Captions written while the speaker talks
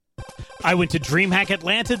I went to DreamHack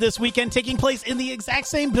Atlanta this weekend, taking place in the exact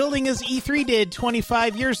same building as E3 did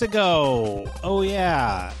 25 years ago. Oh,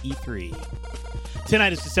 yeah, E3.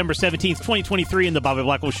 Tonight is December 17th, 2023, and the Bobby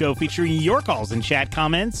Blackwell Show, featuring your calls and chat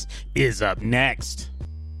comments, is up next.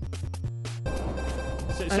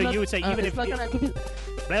 So you would say, even if...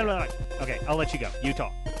 Okay, I'll let you go. You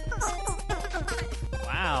talk.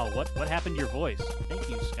 Wow, what happened to your voice? Thank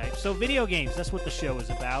you, Skype. So video games, that's what the show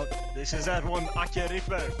is about. This is that one Ake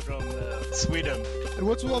Ripper from Sweden. And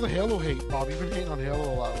what's with all the Halo hate, Bob? You've been hating on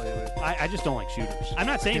Halo a lot lately. I just don't like shooters. I'm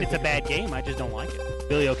not saying it's a bad game, I just don't like it.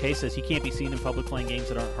 Billy OK says he can't be seen in public playing games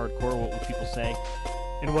that aren't hardcore. What would people say?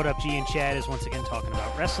 And What Up G and Chad is once again talking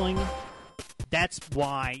about wrestling. That's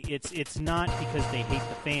why it's not because they hate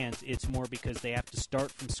the fans, it's more because they have to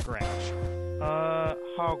start from scratch.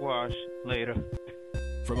 Hogwash later.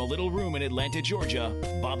 From a little room in Atlanta, Georgia,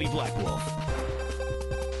 Bobby Blackwolf.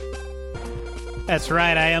 That's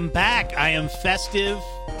right, I am back. I am festive.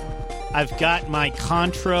 I've got my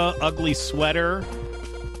Contra ugly sweater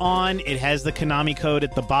on. It has the Konami code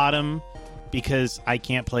at the bottom because I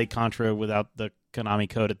can't play Contra without the Konami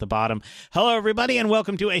code at the bottom. Hello, everybody, and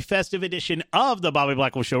welcome to a festive edition of the Bobby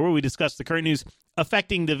Blackwell Show, where we discuss the current news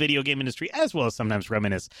affecting the video game industry, as well as sometimes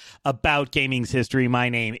reminisce about gaming's history. My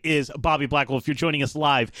name is Bobby Blackwell. If you're joining us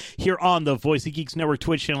live here on the Voice of Geeks Network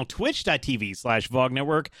Twitch channel, twitch.tv/VOG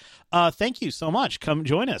Network, thank you so much. Come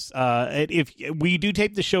join us. If we do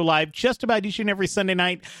tape the show live just about each and every Sunday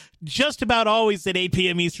night, just about always at 8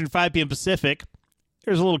 p.m. Eastern, 5 p.m. Pacific.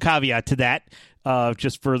 There's a little caveat to that.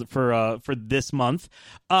 Just for this month.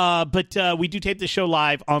 But we do tape the show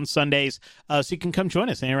live on Sundays, so you can come join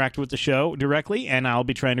us and interact with the show directly, and I'll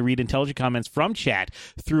be trying to read intelligent comments from chat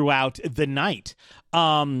throughout the night.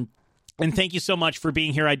 And thank you so much for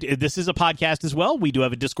being here. This is a podcast as well. We do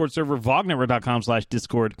have a Discord server,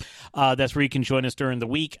 vognetwork.com/Discord. That's where you can join us during the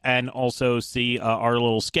week and also see our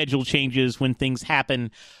little schedule changes when things happen.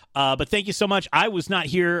 But thank you so much. I was not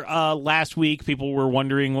here last week. People were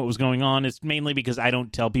wondering what was going on. It's mainly because I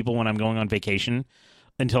don't tell people when I'm going on vacation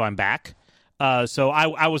until I'm back. So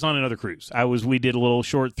I was on another cruise. We did a little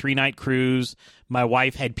short 3-night cruise. My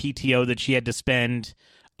wife had PTO that she had to spend.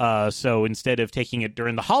 So instead of taking it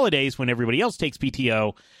during the holidays when everybody else takes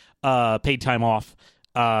PTO, paid time off,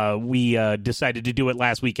 we decided to do it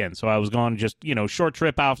last weekend. So I was gone, just, short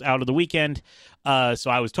trip out of the weekend. So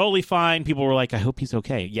I was totally fine. People were like, I hope he's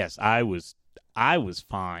okay. Yes, I was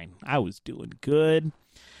fine. I was doing good.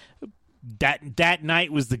 That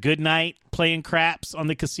night was the good night, playing craps on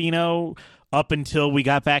the casino up until we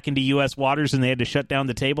got back into U.S. waters and they had to shut down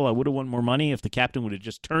the table. I would have won more money if the captain would have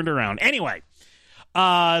just turned around. Anyway.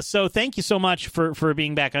 So thank you so much for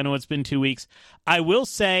being back. I know it's been 2 weeks. I will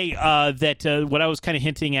say that what I was kind of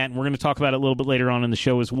hinting at, and we're going to talk about it a little bit later on in the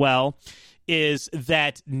show as well, is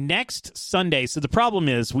that next Sunday, so the problem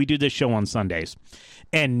is we do this show on Sundays,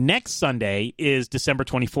 and next Sunday is December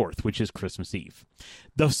 24th, which is Christmas Eve.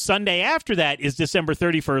 The Sunday after that is December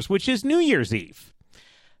 31st, which is New Year's Eve.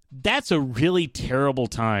 That's a really terrible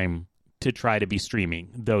time to try to be streaming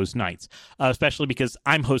those nights, especially because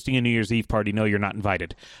I'm hosting a New Year's Eve party. No, you're not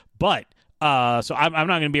invited. But so I'm not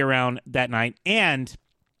going to be around that night, and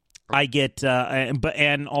I get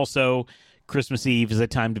and also Christmas Eve is a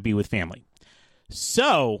time to be with family.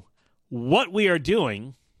 So what we are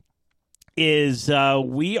doing is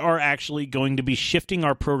we are actually going to be shifting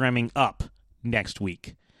our programming up next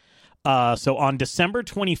week. So on December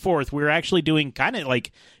 24th, we're actually doing kind of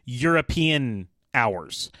like European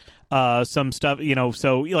hours. Some stuff,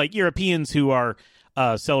 so like Europeans who are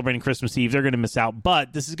celebrating Christmas Eve, they're going to miss out,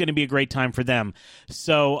 but this is going to be a great time for them.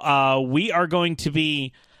 So we are going to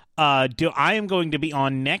be, I am going to be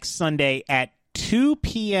on next Sunday at 2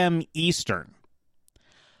 p.m. Eastern,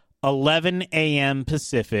 11 a.m.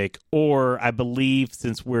 Pacific, or I believe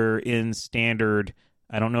since we're in standard,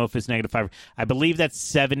 I don't know if it's -5, I believe that's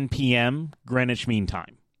 7 p.m. Greenwich Mean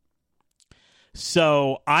Time.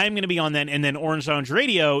 So I'm going to be on then, and then Orange Lounge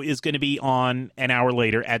Radio is going to be on an hour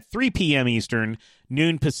later at 3 p.m. Eastern,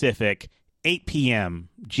 noon Pacific, 8 p.m.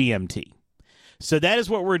 GMT. So that is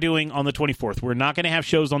what we're doing on the 24th. We're not going to have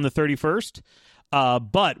shows on the 31st,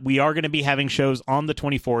 but we are going to be having shows on the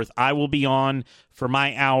 24th. I will be on for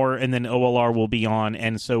my hour, and then OLR will be on,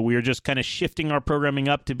 and so we're just kind of shifting our programming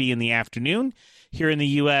up to be in the afternoon. Here in the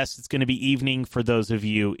U.S., it's going to be evening for those of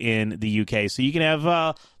you in the U.K. So you can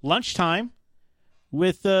have lunchtime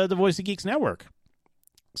with the Voice of Geeks Network.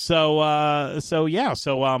 So I'm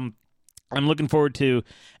looking forward to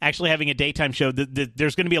actually having a daytime show.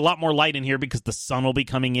 There's going to be a lot more light in here because the sun will be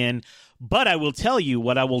coming in. But I will tell you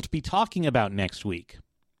what I will be talking about next week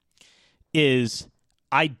is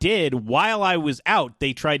I did, while I was out,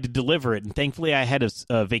 they tried to deliver it, and thankfully I had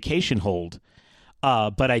a vacation hold.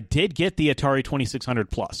 But I did get the Atari 2600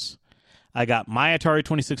 Plus. I got my Atari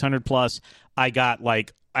 2600 Plus. I got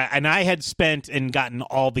and I had spent and gotten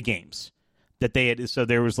all the games that they had. So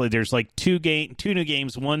there's two new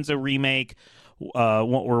games. One's a remake,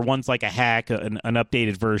 or one's like a hack, an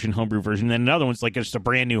updated version, homebrew version. And then another one's like just a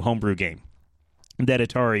brand new homebrew game that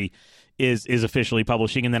Atari is officially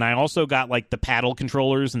publishing. And then I also got like the paddle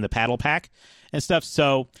controllers and the paddle pack and stuff.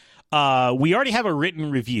 So we already have a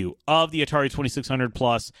written review of the Atari 2600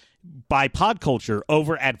 Plus by Podculture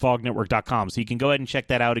over at vognetwork.com. So you can go ahead and check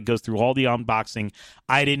that out. It goes through all the unboxing.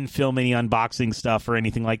 I didn't film any unboxing stuff or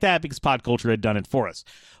anything like that because Podculture had done it for us.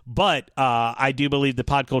 But I do believe that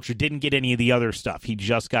Podculture didn't get any of the other stuff. He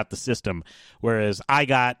just got the system, whereas I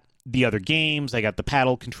got the other games. I got the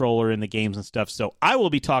paddle controller and the games and stuff. So I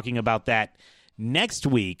will be talking about that next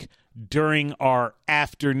week during our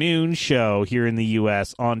afternoon show here in the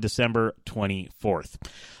U.S. on December 24th.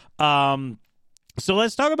 So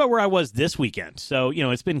let's talk about where I was this weekend. So,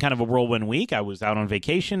 it's been kind of a whirlwind week. I was out on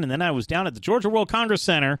vacation, and then I was down at the Georgia World Congress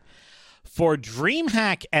Center for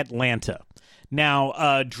DreamHack Atlanta. Now,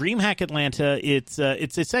 DreamHack Atlanta, it's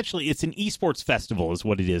essentially an esports festival is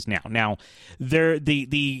what it is now. Now,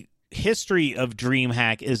 the history of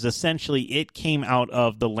DreamHack is essentially it came out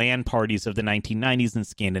of the LAN parties of the 1990s in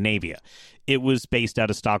Scandinavia. It was based out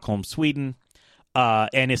of Stockholm, Sweden,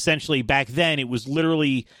 and essentially back then it was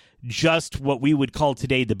literally just what we would call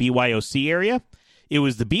today the BYOC area. It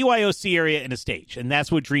was the BYOC area and a stage, and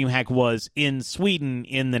that's what DreamHack was in Sweden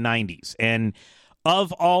in the 90s. And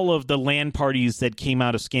of all of the LAN parties that came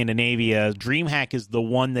out of Scandinavia, DreamHack is the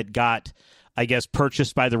one that got, I guess,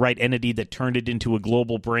 purchased by the right entity that turned it into a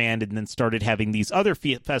global brand and then started having these other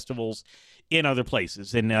festivals in other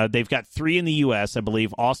places. And they've got 3 in the U.S., I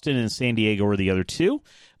believe. Austin and San Diego are the other 2.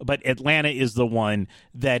 But Atlanta is the one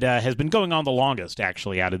that has been going on the longest,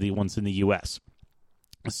 actually, out of the ones in the U.S.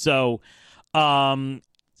 So I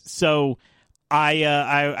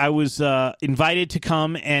was invited to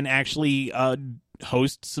come and actually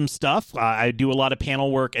host some stuff. I do a lot of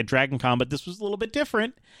panel work at DragonCon, but this was a little bit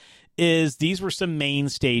different. These were some main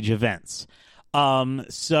stage events.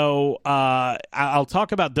 So I'll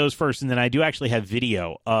talk about those first, and then I do actually have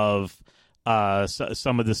video of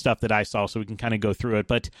some of the stuff that I saw, so we can kind of go through it.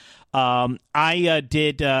 But I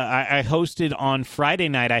hosted on Friday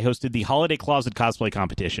night. I hosted the Holiday Closet cosplay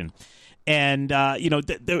competition, and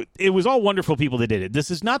it was all wonderful people that did it. This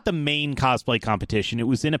is not the main cosplay competition. It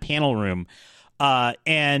was in a panel room,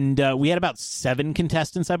 and we had about 7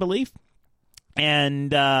 contestants, I believe.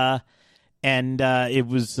 And it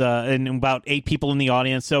was and about 8 people in the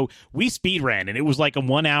audience. So we speed ran, and it was like a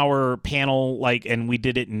 1-hour panel, and we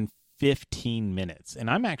did it in 15 minutes. And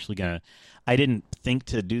I'm actually I didn't think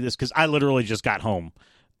to do this because I literally just got home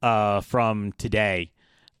from today.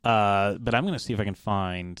 But I'm gonna see if I can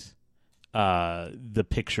find the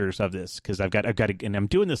pictures of this because I've got and I'm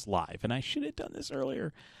doing this live, and I should have done this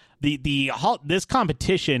earlier. This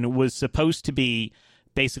competition was supposed to be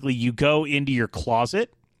basically you go into your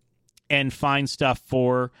closet and find stuff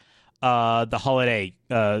for the holiday,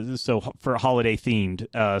 so for holiday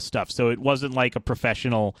themed stuff. So it wasn't like a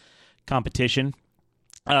professional competition.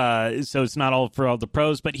 So it's not all for all the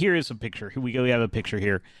pros. But here is a picture. Here we go. We have a picture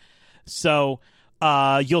here. So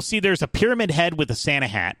you'll see there's a pyramid head with a Santa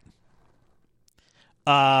hat.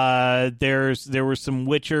 There was some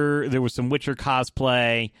Witcher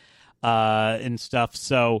cosplay and stuff.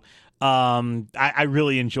 So I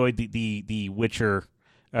really enjoyed the Witcher.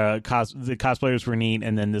 The cosplayers were neat,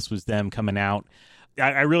 and then this was them coming out.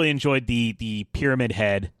 I really enjoyed the pyramid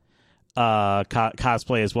head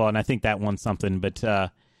cosplay as well, and I think that won something. But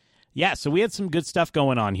yeah, so we had some good stuff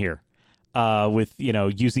going on here with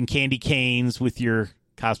using candy canes with your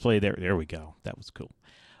cosplay. There we go. That was cool.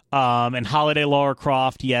 And holiday Lara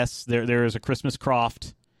Croft. Yes, there is a Christmas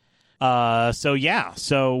Croft. So yeah,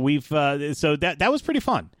 so we've so that was pretty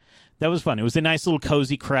fun. That was fun. It was a nice little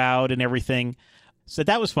cozy crowd and everything. So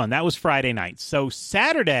that was fun. That was Friday night. So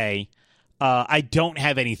Saturday, I don't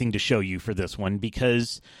have anything to show you for this one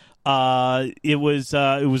because it was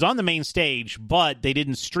on the main stage, but they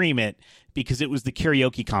didn't stream it because it was the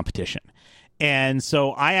karaoke competition. And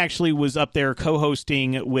so I actually was up there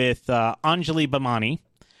co-hosting with Anjali Bhamani,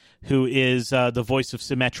 who is the voice of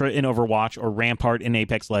Symmetra in Overwatch or Rampart in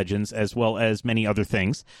Apex Legends, as well as many other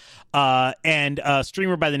things, and a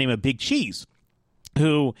streamer by the name of Big Cheese,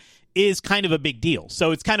 who is kind of a big deal.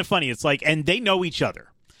 So it's kind of funny. It's like, and they know each other.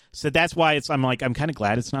 So that's why I'm kind of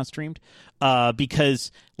glad it's not streamed,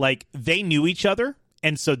 because like they knew each other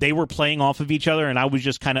And so they were playing off of each other, and I was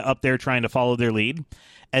just kind of up there trying to follow their lead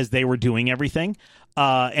as they were doing everything.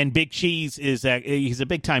 And Big Cheese he's a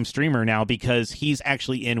big-time streamer now because he's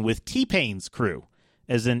actually in with T-Pain's crew,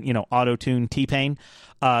 as in, auto-tune T-Pain.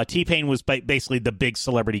 T-Pain was basically the big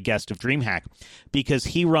celebrity guest of DreamHack because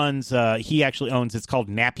he actually owns, it's called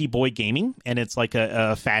Nappy Boy Gaming, and it's like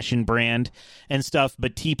a fashion brand and stuff,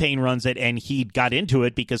 but T-Pain runs it, and he got into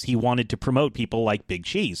it because he wanted to promote people like Big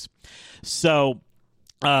Cheese. So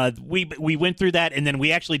we went through that, and then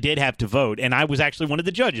we actually did have to vote, and I was actually one of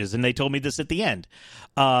the judges, and they told me this at the end.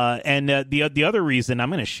 And the other reason I'm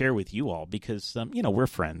going to share with you all because we're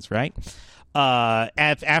friends, right?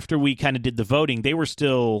 After we kind of did the voting, they were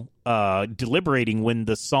still deliberating when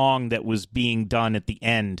the song that was being done at the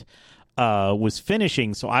end was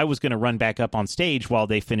finishing. So I was going to run back up on stage while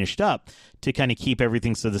they finished up to kind of keep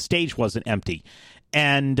everything so the stage wasn't empty.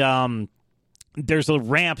 And there's a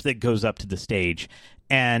ramp that goes up to the stage.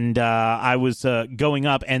 And I was going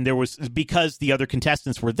up, and because the other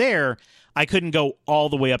contestants were there, I couldn't go all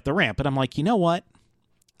the way up the ramp. But I'm like, you know what?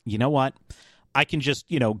 I can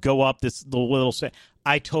just, go up this little...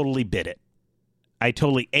 I totally bit it. I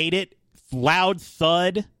totally ate it. Loud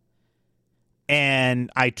thud.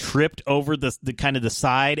 And I tripped over the kind of the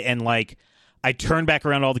side, and I turned back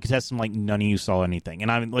around to all the contestants. I'm like, none of you saw anything.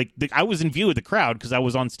 And I'm like, I was in view of the crowd because I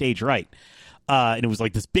was on stage right. And it was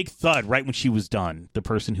like this big thud right when she was done. The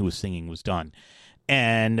person who was singing was done.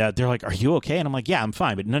 And they're like, are you okay? And I'm like, yeah, I'm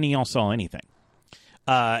fine. But none of y'all saw anything.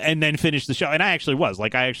 And then finished the show. And I actually was. I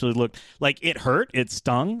actually looked like it hurt. It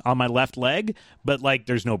stung on my left leg. But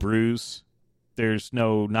there's no bruise. There's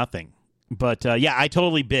no nothing. But yeah, I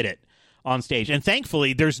totally bit it on stage. And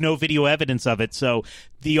thankfully, there's no video evidence of it. So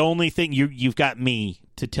the only thing you've got me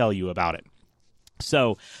to tell you about it.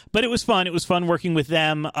 So, but it was fun. It was fun working with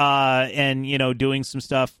them and, doing some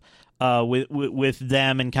stuff with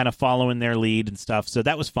them and kind of following their lead and stuff. So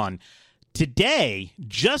that was fun. Today,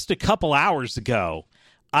 just a couple hours ago,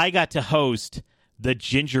 I got to host the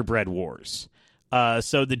Gingerbread Wars.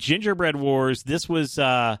 So the Gingerbread Wars, this was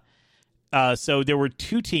so there were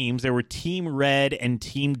two teams. There were Team Red and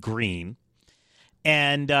Team Green.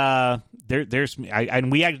 And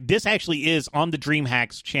this actually is on the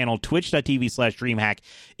DreamHack's channel, twitch.tv/DreamHack.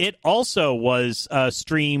 It also was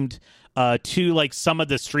streamed to some of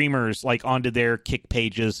the streamers onto their Kick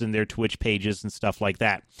pages and their Twitch pages and stuff like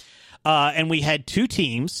that. And we had two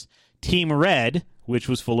teams, Team Red, which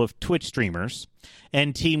was full of Twitch streamers,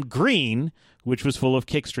 and Team Green, which was full of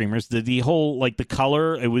Kick streamers. The whole the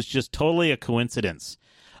color, it was just totally a coincidence.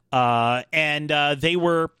 And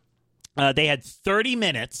they had 30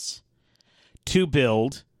 minutes to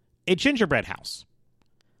build a gingerbread house.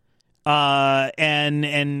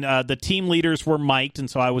 And the team leaders were mic'd, and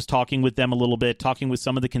so I was talking with them a little bit, talking with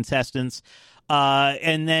some of the contestants.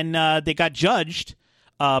 And then they got judged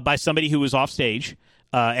by somebody who was off stage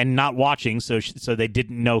and not watching, so they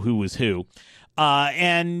didn't know who was who.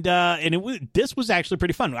 And this was actually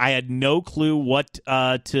pretty fun. I had no clue what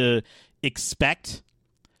to expect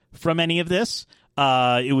from any of this.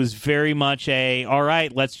 It was very much all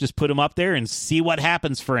right, let's just put them up there and see what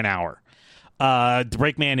happens for an hour. The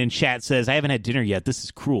Breakman in chat says, I haven't had dinner yet. This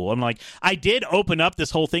is cruel. I'm like, I did open up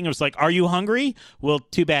this whole thing. I was like, are you hungry? Well,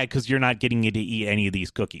 too bad, because you're not getting to eat any of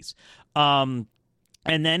these cookies. And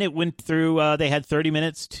then it went through, they had 30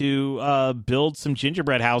 minutes to build some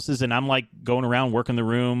gingerbread houses, and I'm going around working the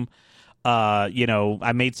room.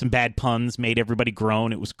 I made some bad puns, made everybody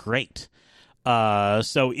groan. It was great.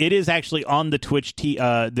 So it is actually on the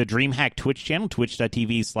the DreamHack Twitch channel,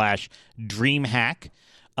 twitch.tv/DreamHack.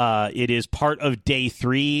 It is part of day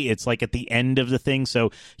 3. It's at the end of the thing.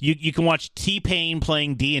 So you can watch T-Pain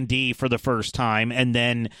playing D&D for the first time, and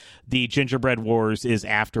then the Gingerbread Wars is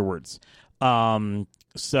afterwards. So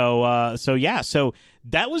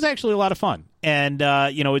that was actually a lot of fun. And,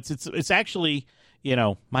 it's actually,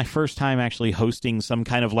 my first time actually hosting some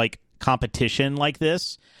kind of competition like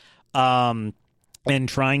this. And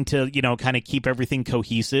trying to, kind of keep everything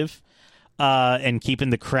cohesive, and keeping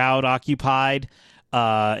the crowd occupied,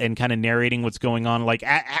 and kind of narrating what's going on.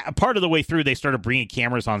 Part of the way through, they started bringing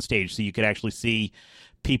cameras on stage so you could actually see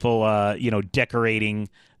people, decorating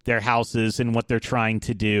their houses and what they're trying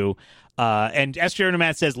to do. And SJ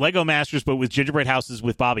Matt says Lego Masters, but with gingerbread houses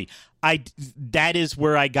with Bobby. That is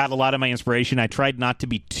where I got a lot of my inspiration. I tried not to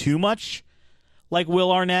be too much like Will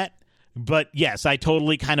Arnett. But yes, I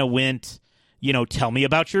totally kind of went, tell me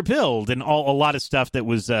about your build and a lot of stuff that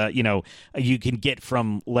was, you can get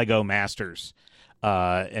from Lego Masters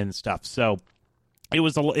and stuff. So it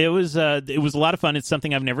was a lot of fun. It's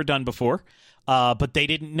something I've never done before. But they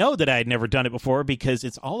didn't know that I had never done it before because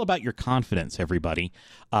it's all about your confidence, everybody.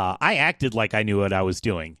 I acted like I knew what I was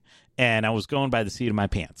doing, and I was going by the seat of my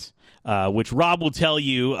pants, which Rob will tell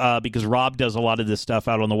you because Rob does a lot of this stuff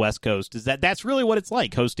out on the West Coast, is that's really what it's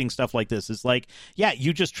like hosting stuff like this. It's like, yeah,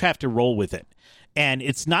 you just have to roll with it. And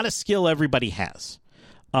it's not a skill everybody has.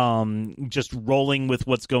 Just rolling with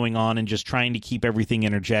what's going on and just trying to keep everything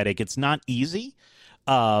energetic. It's not easy,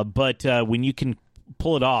 but when you can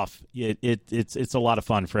pull it off, it's a lot of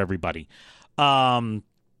fun for everybody. And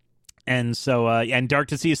so and Dark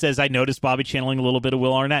to See says, I noticed Bobby channeling a little bit of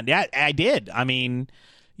Will Arnett. Yeah, I did. I mean,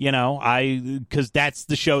 because that's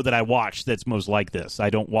the show that I watch that's most like this. I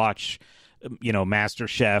don't watch Master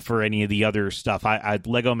Chef or any of the other stuff. I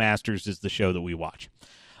Lego Masters is the show that we watch.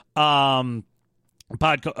 Breakman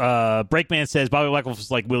says Bobby Weckl is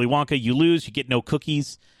like Willy Wonka. You lose, you get no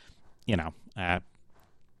cookies.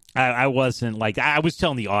 I wasn't like, I was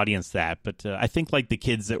telling the audience that, but I think like the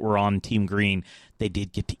kids that were on Team Green, they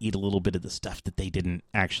did get to eat a little bit of the stuff that they didn't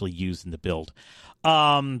actually use in the build.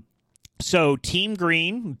 So Team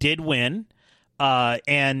Green did win,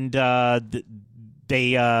 and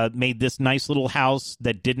they made this nice little house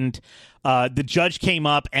that didn't. The judge came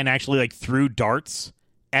up and actually like threw darts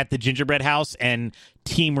at the gingerbread house, and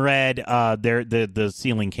Team Red, the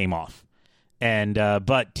ceiling came off, and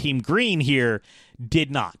but Team Green here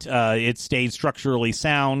did not. It stayed structurally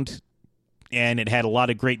sound, and it had a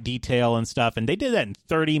lot of great detail and stuff, and they did that in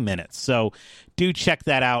 30 minutes. So do check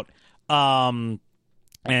that out.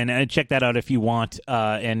 And check that out if you want.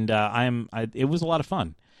 It was a lot of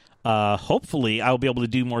fun. Hopefully, I'll be able to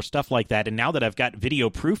do more stuff like that. And now that I've got video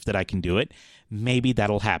proof that I can do it, maybe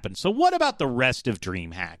that'll happen. So what about the rest of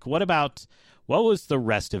DreamHack? What was the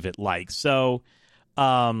rest of it like? So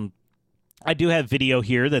I do have video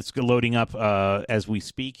here that's loading up as we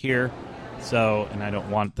speak here. So, and I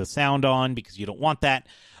don't want the sound on because you don't want that.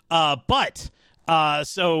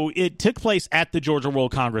 So it took place at the Georgia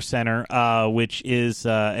World Congress Center, which is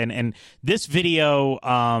and this video,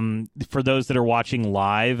 for those that are watching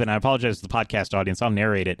live, and I apologize to the podcast audience, I'll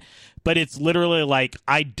narrate it, but it's literally like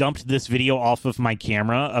I dumped this video off of my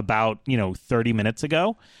camera about 30 minutes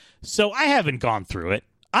ago, so I haven't gone through it.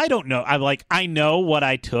 I don't know. I know what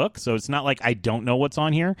I took, so it's not like I don't know what's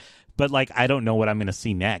on here, but like I don't know what I'm going to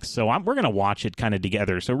see next. So we're going to watch it kind of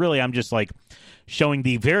together. So really, I'm just like showing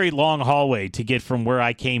the very long hallway to get from where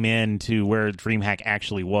I came in to where DreamHack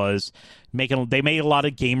actually was. They made a lot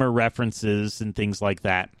of gamer references and things like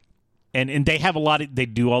that, and they have they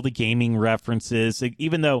do all the gaming references,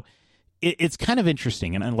 even though it's kind of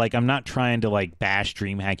interesting. And like I'm not trying to like bash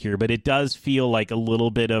DreamHack here, but it does feel like a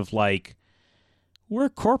little bit of like, we're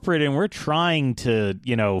corporate and we're trying to,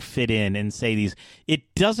 fit in and say these.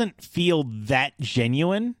 It doesn't feel that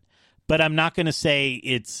genuine, but I'm not going to say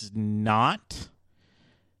it's not.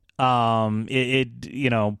 But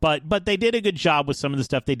they did a good job with some of the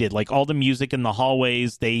stuff they did. Like all the music in the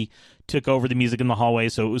hallways, they took over the music in the hallway,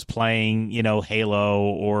 so it was playing, Halo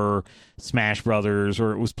or Smash Brothers,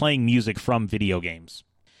 or it was playing music from video games.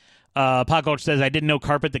 Podculture says, I didn't know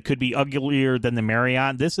carpet that could be uglier than the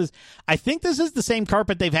Marriott. I think this is the same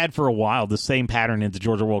carpet they've had for a while, the same pattern at the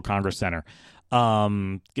Georgia World Congress Center.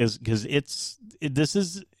 Because this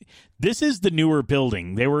is the newer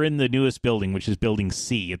building. They were in the newest building, which is Building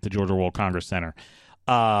C at the Georgia World Congress Center.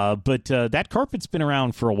 But that carpet's been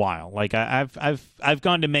around for a while. Like I've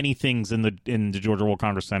gone to many things in the Georgia World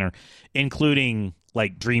Congress Center, including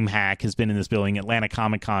like DreamHack has been in this building. Atlanta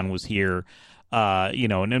Comic Con was here.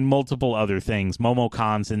 And then multiple other things.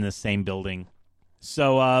 MomoCon's in this same building.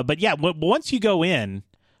 So, but yeah, once you go in,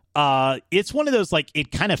 it's one of those, like,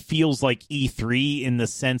 it kind of feels like E3 in the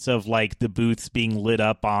sense of, like, the booths being lit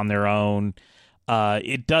up on their own.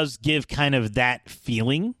 It does give kind of that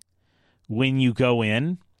feeling when you go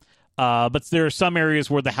in. But there are some areas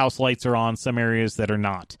where the house lights are on, some areas that are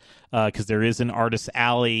not, because there is an artist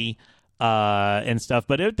alley and stuff.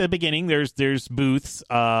 But at the beginning, there's booths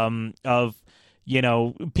of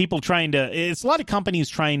people trying to. It's a lot of companies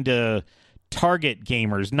trying to target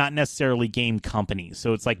gamers, not necessarily game companies.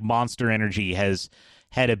 So it's like Monster Energy has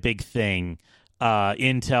had a big thing.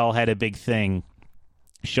 Intel had a big thing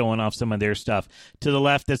showing off some of their stuff. To the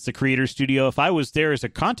left, that's the Creator Studio. If I was there as a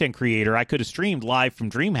content creator, I could have streamed live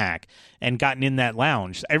from DreamHack and gotten in that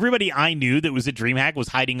lounge. Everybody I knew that was at DreamHack was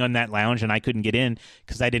hiding on that lounge, and I couldn't get in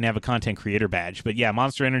because I didn't have a content creator badge. But yeah,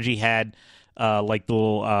 Monster Energy had like the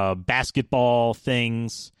little basketball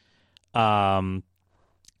things going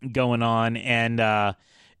on. And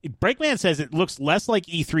Breakman says it looks less like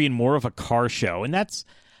E3 and more of a car show. And that's...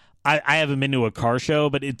 I haven't been to a car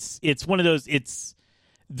show, but it's one of those...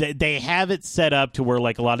 they have it set up to where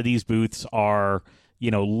like a lot of these booths are,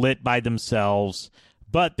 lit by themselves.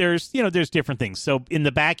 But there's different things. So in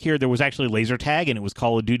the back here, there was actually laser tag, and it was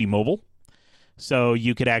Call of Duty Mobile. So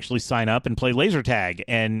you could actually sign up and play laser tag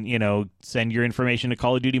and, send your information to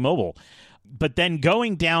Call of Duty Mobile. But then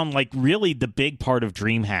going down, like really the big part of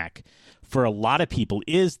DreamHack for a lot of people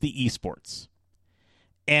is the esports.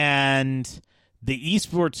 And the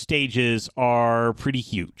esports stages are pretty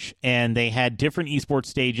huge. And they had different esports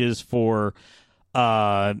stages for...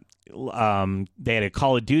 they had a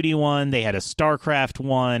Call of Duty one, they had a StarCraft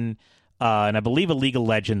one, and I believe a League of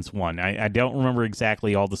Legends one. I don't remember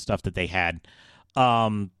exactly all the stuff that they had.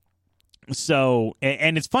 So,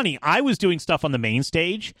 and it's funny, I was doing stuff on the main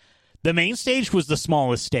stage. The main stage was the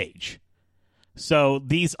smallest stage. So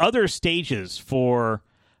these other stages for,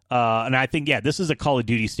 and I think, this is a Call of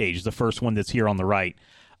Duty stage, the first one that's here on the right,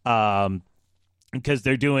 because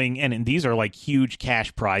they're doing, and these are like huge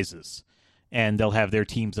cash prizes. And they'll have their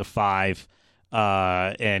teams of 5,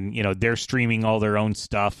 and they're streaming all their own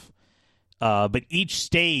stuff. But each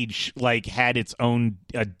stage like had its own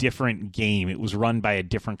a different game. It was run by a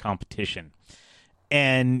different competition,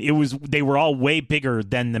 and they were all way bigger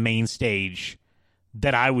than the main stage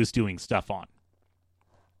that I was doing stuff on.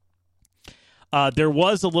 There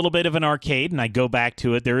was a little bit of an arcade, and I go back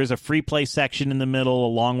to it. There is a free play section in the middle,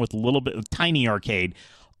 along with a little bit of tiny arcade.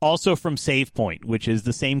 Also from SavePoint, which is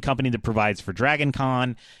the same company that provides for Dragon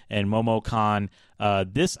Con and MomoCon.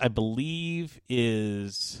 This, I believe,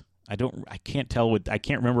 is I can't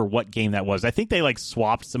remember what game that was. I think they like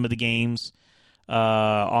swapped some of the games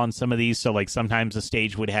on some of these. So like sometimes a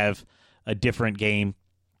stage would have a different game,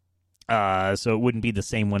 so it wouldn't be the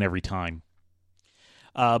same one every time.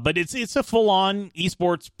 But it's a full on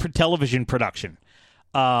esports television production.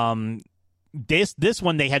 This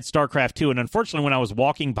one, they had StarCraft 2, and unfortunately when I was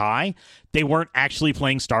walking by, they weren't actually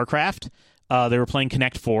playing StarCraft. They were playing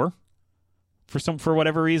Connect 4 for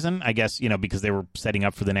whatever reason. I guess, because they were setting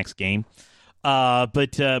up for the next game.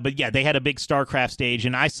 But yeah, they had a big StarCraft stage,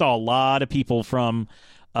 and I saw a lot of people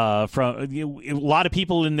a lot of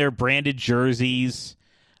people in their branded jerseys,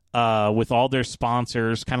 with all their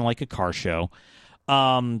sponsors, kind of like a car show.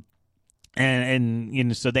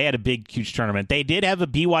 And so they had a big, huge tournament. They did have a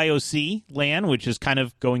BYOC LAN, which is kind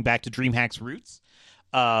of going back to DreamHack's roots.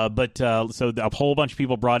 So a whole bunch of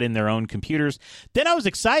people brought in their own computers. Then I was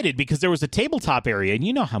excited because there was a tabletop area, and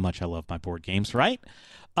you know how much I love my board games, right?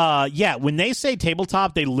 When they say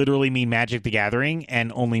tabletop, they literally mean Magic the Gathering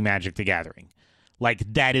and only Magic the Gathering.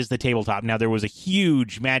 Like, that is the tabletop. Now, there was a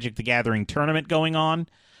huge Magic the Gathering tournament going on.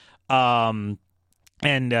 And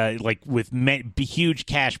with huge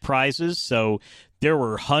cash prizes, so there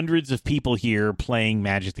were hundreds of people here playing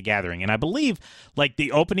Magic the Gathering. And I believe, like,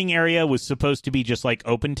 the opening area was supposed to be just, like,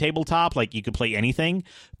 open tabletop, like, you could play anything.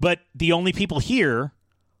 But the only people here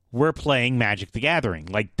were playing Magic the Gathering.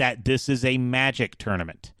 Like, this is a Magic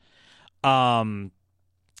tournament. I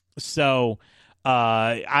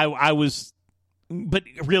was... But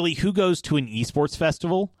really, who goes to an esports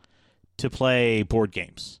festival to play board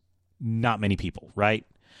games? Not many people, right?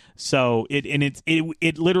 So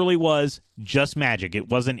it literally was just Magic. It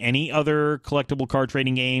wasn't any other collectible card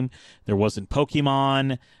trading game. There wasn't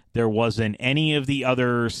Pokemon. There wasn't any of the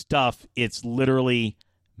other stuff. It's literally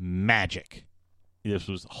Magic. This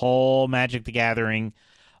was whole Magic the Gathering.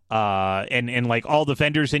 And like all the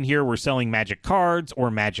vendors in here were selling Magic cards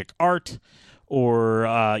or Magic art or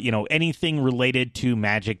anything related to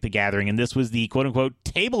Magic the Gathering. And this was the quote unquote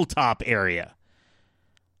tabletop area.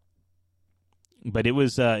 But it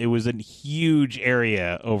was a huge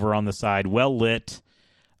area over on the side, well lit.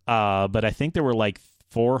 But I think there were like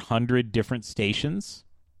 400 different stations.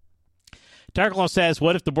 Darklaw says,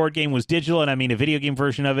 what if the board game was digital? And I mean a video game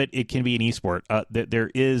version of it, it can be an esport. There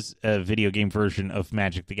is a video game version of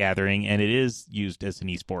Magic the Gathering, and it is used as an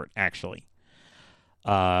esport, actually.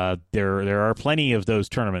 There are plenty of those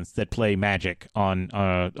tournaments that play Magic on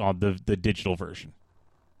the digital version.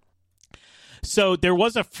 So there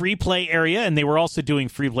was a free play area, and they were also doing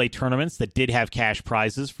free play tournaments that did have cash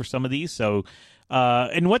prizes for some of these. So,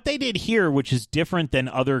 and what they did here, which is different than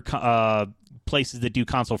other places that do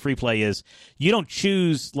console free play, is you don't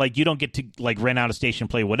choose, like, you don't get to like rent out a station,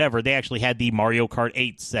 play whatever. They actually had the Mario Kart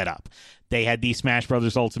 8 set up. They had the Smash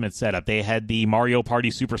Brothers Ultimate set up. They had the Mario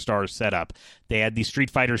Party Superstars set up. They had the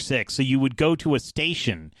Street Fighter 6. So you would go to a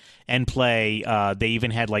station and play. They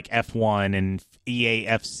even had like F1 and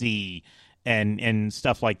EAFC and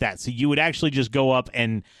stuff like that. So you would actually just go up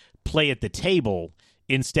and play at the table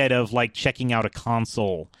instead of like checking out a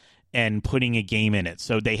console and putting a game in it.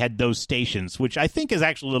 So they had those stations, which I think is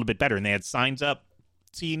actually a little bit better. And they had signs up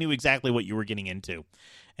So you knew exactly what you were getting into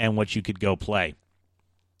and what you could go play.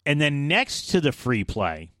 And then next to the free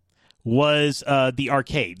play was the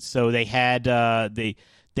arcades. So they had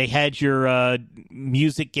they had your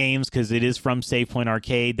music games because it is from Save Point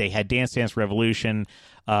Arcade. They had Dance Dance Revolution.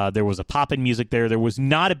 There was a Poppin' Music there. There was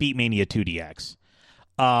not a Beatmania 2DX.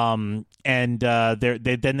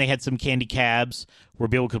 Then they had some candy cabs where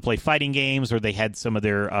people could play fighting games, or they had some of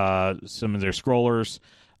their scrollers,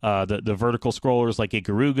 the vertical scrollers like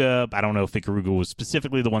Ikaruga. I don't know if Ikaruga was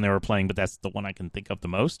specifically the one they were playing, but that's the one I can think of the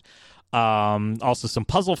most. Also some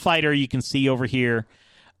Puzzle Fighter you can see over here.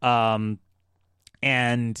 This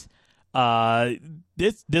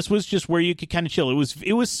was just where you could kind of chill.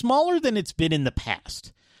 It was smaller than it's been in the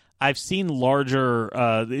past. I've seen larger.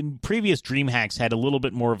 In previous DreamHacks had a little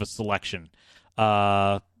bit more of a selection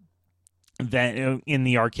than in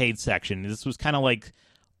the arcade section. This was kind of like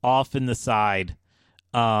off in the side.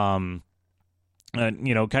 Or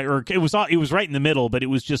it was right in the middle, but it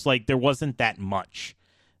was just like there wasn't that much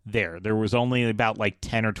there. There was only about like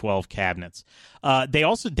 10 or 12 cabinets. They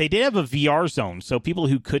did have a VR zone, so people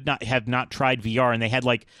who could not have not tried VR, and they had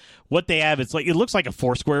like what they have. It looks like a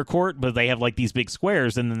Foursquare court, but they have like these big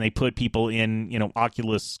squares, and then they put people in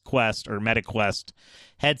Oculus Quest or MetaQuest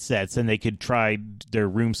headsets, and they could try their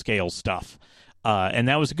room scale stuff. And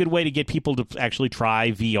that was a good way to get people to actually try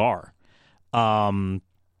VR. And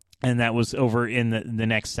that was over in the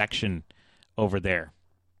next section over there.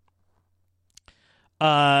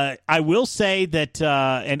 I will say that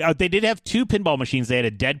they did have two pinball machines. They had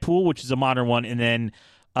a Deadpool, which is a modern one, and then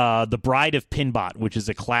the Bride of Pinbot, which is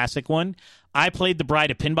a classic one. I played the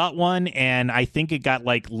Bride of Pinbot one, and I think it got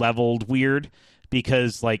like leveled weird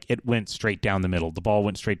because like it went straight down the middle. The ball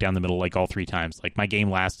went straight down the middle like all three times. Like my game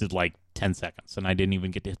lasted like 10 seconds, and I didn't even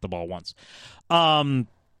get to hit the ball once. I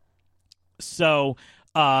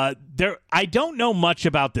don't know much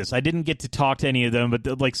about this. I didn't get to talk to any of them,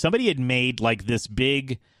 but like somebody had made like this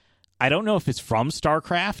big, I don't know if it's from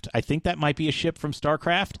StarCraft. I think that might be a ship from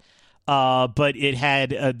StarCraft. But it had,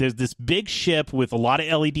 there's this big ship with a lot of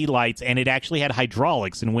LED lights, and it actually had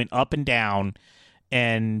hydraulics and went up and down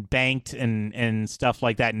and banked and stuff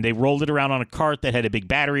like that. And they rolled it around on a cart that had a big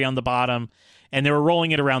battery on the bottom, and they were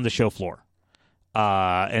rolling it around the show floor.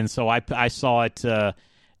 And so I saw it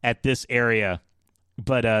at this area.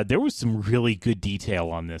 But there was some really good detail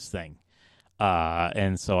on this thing.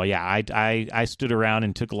 And so, yeah, I stood around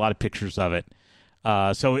and took a lot of pictures of it.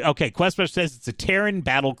 Questbuster says it's a Terran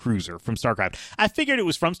battle cruiser from StarCraft. I figured it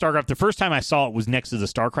was from StarCraft. The first time I saw it was next to the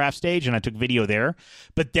StarCraft stage, and I took video there.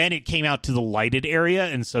 But then it came out to the lighted area,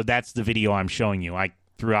 and so that's the video I'm showing you. I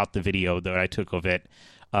threw out the video that I took of it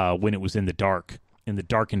when it was in the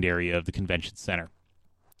darkened area of the convention center.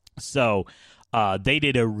 So they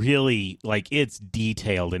did a really, it's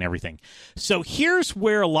detailed and everything. So here's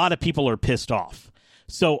where a lot of people are pissed off.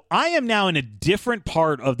 So I am now in a different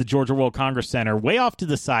part of the Georgia World Congress Center, way off to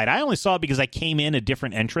the side. I only saw it because I came in a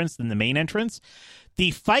different entrance than the main entrance.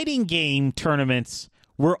 The fighting game tournaments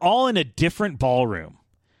were all in a different ballroom.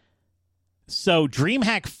 So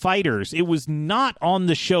DreamHack Fighters, it was not on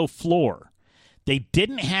the show floor. They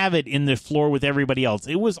didn't have it in the floor with everybody else.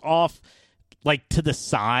 It was off to the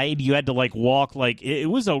side. You had to walk it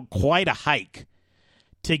was quite a hike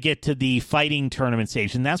to get to the fighting tournament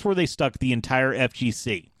stage, and that's where they stuck the entire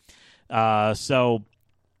FGC. So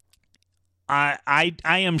I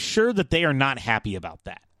am sure that they are not happy about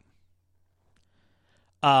that.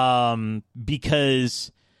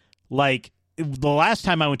 Because the last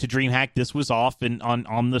time I went to DreamHack, this was off and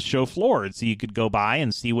on the show floor, so you could go by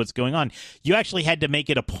and see what's going on. You actually had to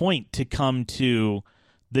make it a point to come to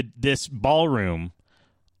this ballroom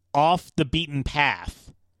off the beaten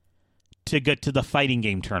path to get to the fighting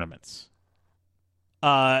game tournaments.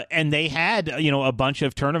 And they had, a bunch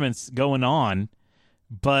of tournaments going on,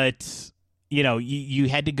 but, you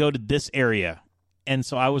had to go to this area. And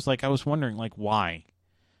so I was wondering, why?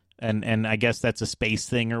 And I guess that's a space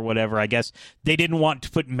thing or whatever. I guess they didn't want to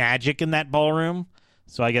put Magic in that ballroom,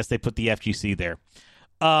 so I guess they put the FGC there.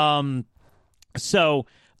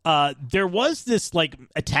 There was this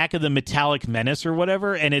Attack of the Metallic Menace or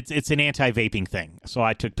whatever, and it's an anti-vaping thing. So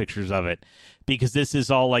I took pictures of it because this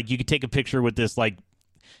is all you could take a picture with this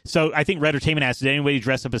So I think Red Entertainment asked, did anybody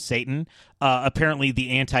dress up as Satan? Apparently the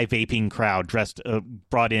anti-vaping crowd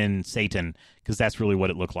brought in Satan because that's really what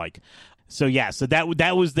it looked like. So yeah, so that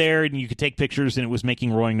was there, and you could take pictures, and it was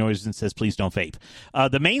making roaring noises and says, "Please don't vape."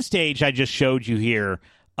 The main stage I just showed you here.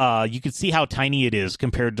 You can see how tiny it is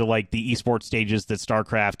compared to the esports stages that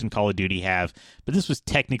StarCraft and Call of Duty have. But this was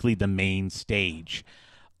technically the main stage.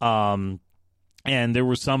 And there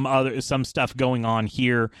was some stuff going on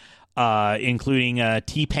here. including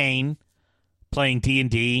T-Pain playing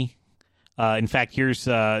D&D. In fact, here's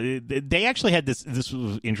they actually had this. This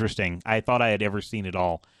was interesting. I thought I had ever seen it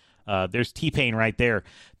all. There's T-Pain right there.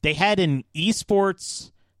 They had an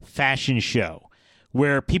esports fashion show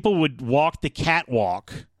where people would walk the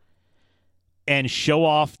catwalk and show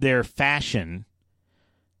off their fashion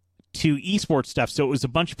to esports stuff. So it was a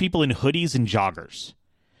bunch of people in hoodies and joggers,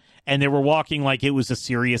 and they were walking like it was a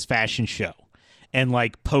serious fashion show and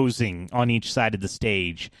like posing on each side of the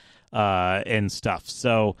stage and stuff.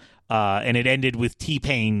 So and it ended with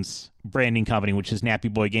T-Pain's branding company, which is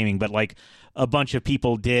Nappy Boy Gaming, but like a bunch of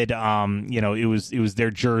people did it was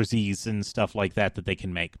their jerseys and stuff like that they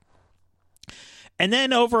can make. And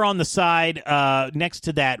then over on the side, next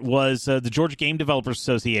to that was the Georgia Game Developers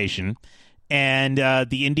Association and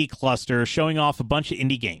the Indie Cluster showing off a bunch of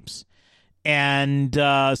indie games. And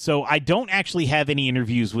so I don't actually have any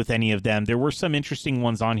interviews with any of them. There were some interesting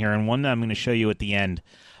ones on here, and one that I'm going to show you at the end,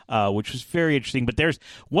 which was very interesting. But there's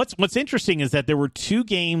what's interesting is that there were two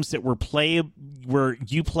games that were where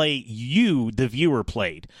the viewer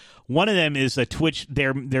played. One of them is a Twitch.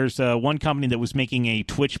 There's one company that was making a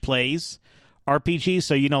Twitch Plays RPG,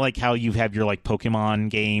 so like how you have your like Pokemon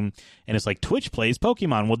game and it's like Twitch plays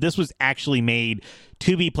Pokemon. Well, this was actually made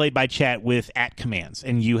to be played by chat with @commands,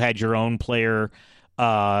 and you had your own player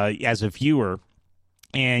as a viewer,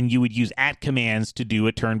 and you would use @commands to do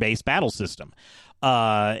a turn-based battle system.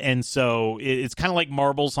 And so it's kind of like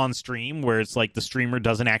Marbles on stream, where it's like the streamer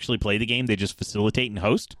doesn't actually play the game, they just facilitate and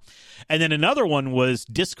host. And then another one was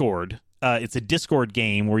Discord. It's a Discord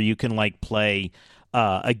game where you can like play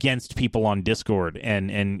against people on Discord,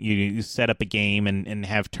 and you set up a game and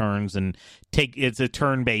have turns and it's a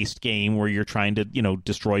turn-based game where you're trying to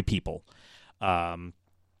destroy people.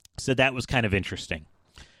 So that was kind of interesting.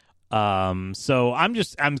 So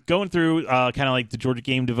I'm going through kind of like the Georgia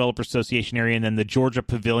Game Developer Association area, and then the Georgia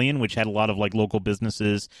Pavilion, which had a lot of like local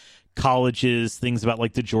businesses, colleges, things about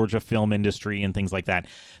like the Georgia film industry and things like that.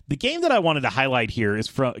 The game that I wanted to highlight here is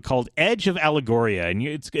called Edge of Allegoria, and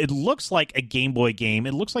it looks like a Game Boy game.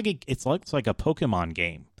 It looks like a Pokemon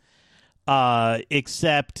game,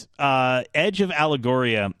 except Edge of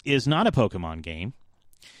Allegoria is not a Pokemon game.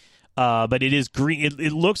 But it is green.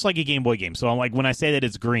 It looks like a Game Boy game. So I'm like, when I say that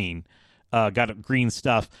it's green, got green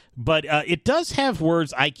stuff. But it does have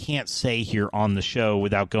words I can't say here on the show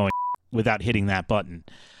without hitting that button.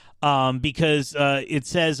 Because it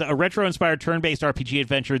says a retro-inspired turn-based RPG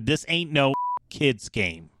adventure. This ain't no kids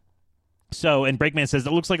game. So, and Breakman says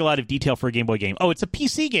it looks like a lot of detail for a Game Boy game. Oh, it's a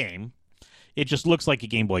PC game. It just looks like a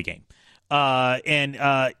Game Boy game.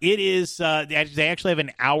 It is, they actually have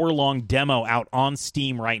an hour-long demo out on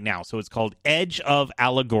Steam right now. So it's called Edge of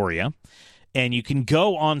Allegoria. And you can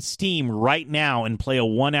go on Steam right now and play a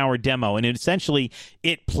 1-hour demo. And it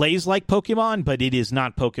plays like Pokemon, but it is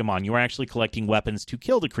not Pokemon. You are actually collecting weapons to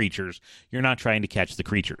kill the creatures. You're not trying to catch the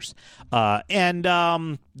creatures. And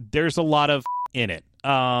there's a lot of in it,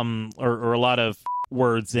 or a lot of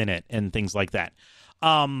words in it and things like that.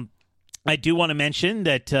 I do want to mention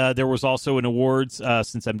that there was also an awards,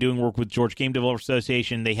 since I'm doing work with Georgia Game Developers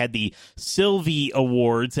Association, they had the Sylvie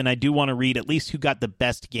Awards, and I do want to read at least who got the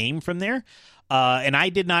best game from there. And I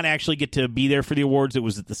did not actually get to be there for the awards. It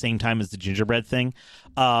was at the same time as the gingerbread thing.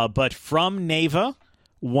 But From Neva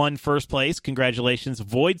won first place. Congratulations.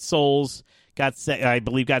 Void Souls got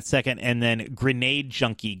second, and then Grenade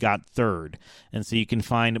Junkie got third. And so you can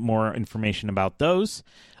find more information about those.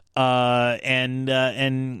 And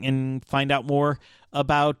find out more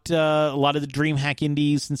about a lot of the DreamHack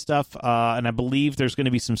indies and stuff. And I believe there's going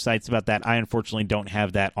to be some sites about that. I unfortunately don't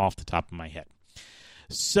have that off the top of my head.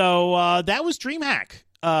 So that was DreamHack.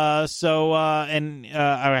 I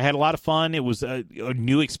had a lot of fun. It was a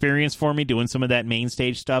new experience for me doing some of that main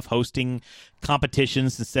stage stuff, hosting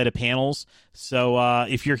competitions instead of panels. So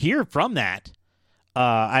if you're here from that,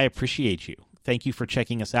 I appreciate you. Thank you for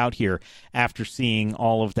checking us out here after seeing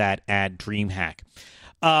all of that at DreamHack.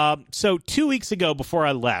 So 2 weeks ago before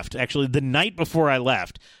I left, actually the night before I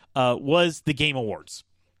left, was the Game Awards.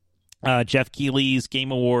 Jeff Keighley's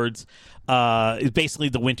Game Awards is basically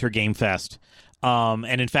the Winter Game Fest.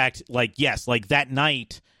 And in fact, that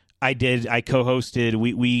night I co-hosted,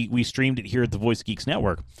 we streamed it here at the Voice Geeks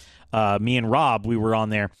Network. Me and Rob, we were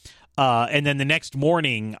on there. And then the next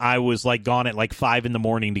morning, I was gone at 5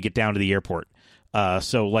 a.m. to get down to the airport.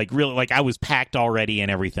 So really, I was packed already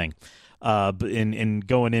and everything, and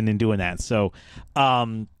going in and doing that. So,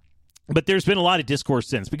 but there's been a lot of discourse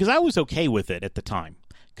since, because I was okay with it at the time,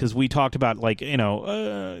 because we talked about what did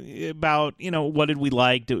we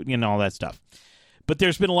like, all that stuff. But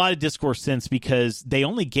there's been a lot of discourse since because they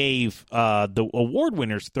only gave the award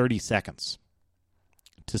winners 30 seconds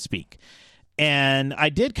to speak. And I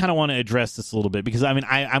did kind of want to address this a little bit because, I mean,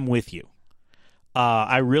 I'm with you.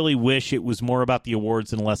 I really wish it was more about the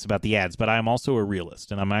awards and less about the ads, but I'm also a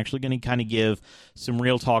realist, and I'm actually going to kind of give some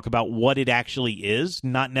real talk about what it actually is,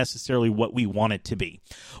 not necessarily what we want it to be.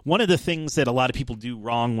 One of the things that a lot of people do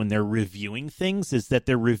wrong when they're reviewing things is that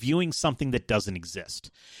they're reviewing something that doesn't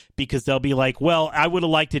exist, because they'll be like, well, I would have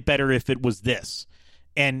liked it better if it was this.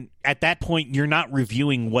 And at that point, you're not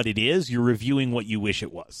reviewing what it is, you're reviewing what you wish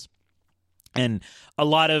it was. And a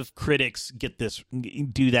lot of critics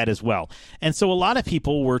do that as well. And so a lot of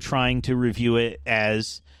people were trying to review it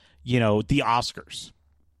as, the Oscars,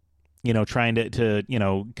 trying to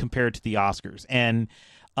compare it to the Oscars. And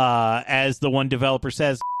as the one developer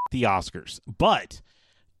says, the Oscars. But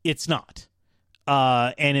it's not.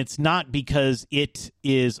 And it's not because it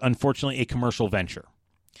is, unfortunately, a commercial venture.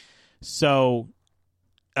 So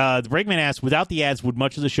the Breakman asks, without the ads, would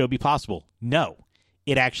much of the show be possible? No,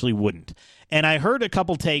 it actually wouldn't. And I heard a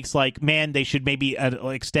couple takes like, man, they should maybe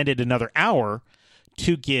extend it another hour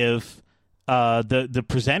to give the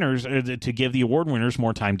presenters, to give the award winners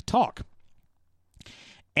more time to talk.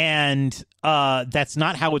 And that's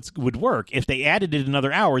not how it would work. If they added it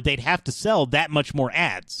another hour, they'd have to sell that much more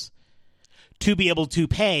ads to be able to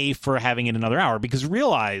pay for having it another hour. Because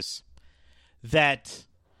realize that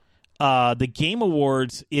the Game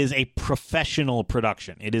Awards is a professional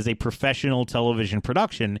production. It is a professional television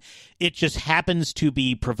production. It just happens to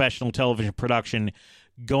be professional television production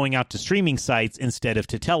going out to streaming sites instead of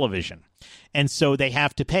to television. And so they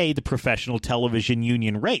have to pay the professional television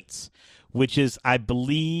union rates, which is, I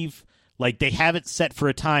believe, like they have it set for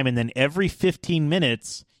a time, and then every 15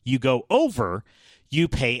 minutes you go over, you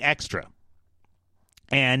pay extra.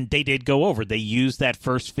 And they did go over. They used that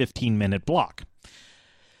first 15-minute block.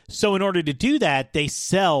 So in order to do that, they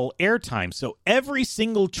sell airtime. So every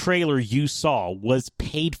single trailer you saw was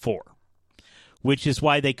paid for, which is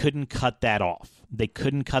why they couldn't cut that off. They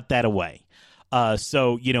couldn't cut that away.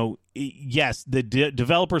 So, yes, the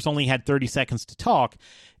developers only had 30 seconds to talk,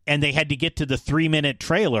 and they had to get to the 3-minute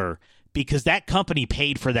trailer because that company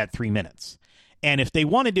paid for that 3 minutes. And if they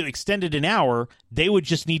wanted to extend it an hour, they would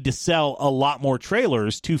just need to sell a lot more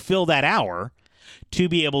trailers to fill that hour to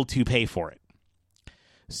be able to pay for it.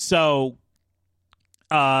 So,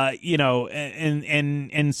 and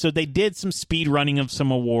so they did some speed running of some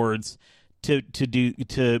awards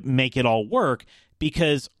to make it all work,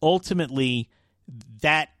 because ultimately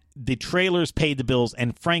that the trailers paid the bills.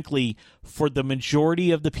 And frankly, for the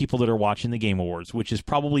majority of the people that are watching the Game Awards, which is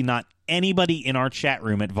probably not anybody in our chat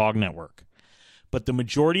room at VOG Network, but the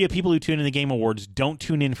majority of people who tune in the Game Awards don't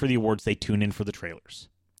tune in for the awards, they tune in for the trailers.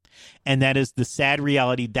 And that is the sad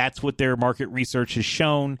reality. That's what their market research has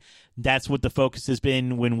shown. That's what the focus has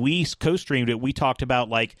been. When we co-streamed it, we talked about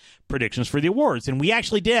like predictions for the awards. And we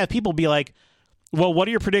actually did have people be like, well, what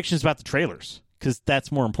are your predictions about the trailers? Because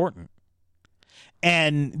that's more important.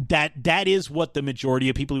 And that is what the majority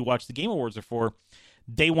of people who watch the Game Awards are for.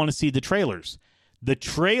 They want to see the trailers. The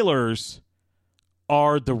trailers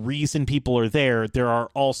are the reason people are there. There are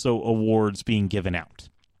also awards being given out.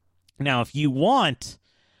 Now, if you want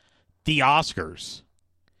the Oscars,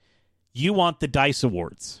 you want the DICE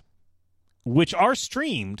Awards, which are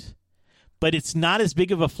streamed, but it's not as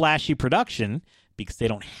big of a flashy production because they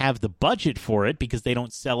don't have the budget for it, because they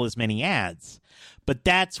don't sell as many ads. But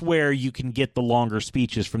that's where you can get the longer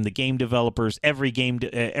speeches from the game developers. Every game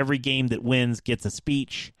that wins gets a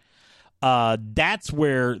speech. That's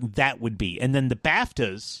where that would be. And then the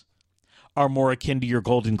BAFTAs are more akin to your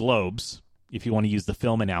Golden Globes, if you want to use the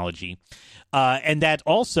film analogy. And that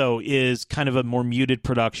also is kind of a more muted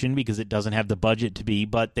production because it doesn't have the budget to be,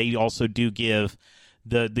 but they also do give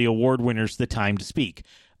the award winners the time to speak.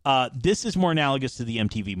 This is more analogous to the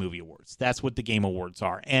MTV Movie Awards. That's what the Game Awards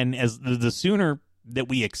are. And as the sooner that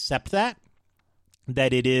we accept that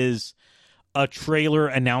it is a trailer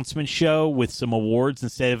announcement show with some awards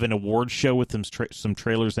instead of an award show with some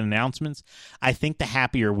trailers and announcements, I think the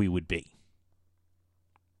happier we would be.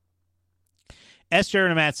 S.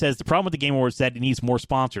 Jared Matt says, the problem with the Game Awards is that it needs more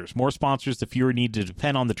sponsors. More sponsors, the fewer need to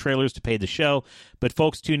depend on the trailers to pay the show, but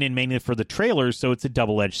folks tune in mainly for the trailers, so it's a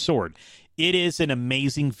double-edged sword. It is an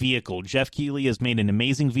amazing vehicle. Jeff Keighley has made an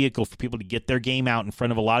amazing vehicle for people to get their game out in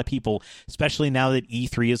front of a lot of people, especially now that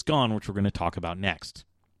E3 is gone, which we're going to talk about next.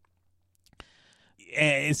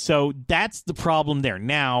 And so that's the problem there.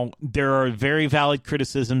 Now, there are very valid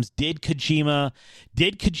criticisms. Did Kojima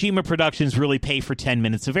Productions really pay for 10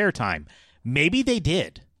 minutes of airtime? Maybe they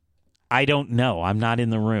did. I don't know. I'm not in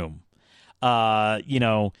the room.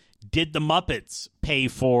 Did the Muppets pay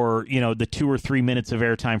for, the 2 or 3 minutes of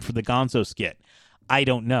airtime for the Gonzo skit? I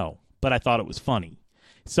don't know, but I thought it was funny.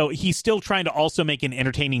 So he's still trying to also make an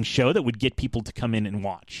entertaining show that would get people to come in and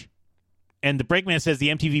watch. And the Breakman says the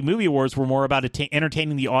MTV Movie Awards were more about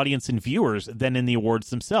entertaining the audience and viewers than in the awards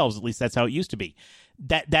themselves. At least that's how it used to be.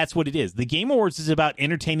 That's what it is. The Game Awards is about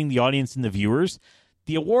entertaining the audience and the viewers.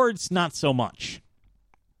 The awards, not so much.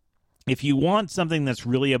 If you want something that's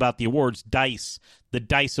really about the awards, the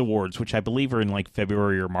DICE Awards, which I believe are in like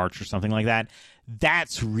February or March or something like that,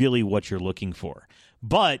 that's really what you're looking for.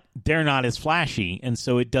 But they're not as flashy, and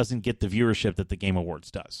so it doesn't get the viewership that the Game Awards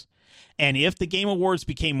does. And if the Game Awards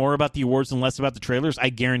became more about the awards and less about the trailers, I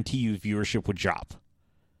guarantee you viewership would drop.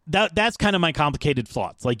 That's kind of my complicated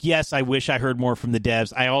thoughts. Like, yes, I wish I heard more from the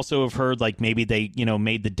devs. I also have heard, like, maybe they,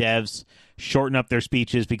 made the devs shorten up their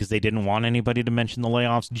speeches because they didn't want anybody to mention the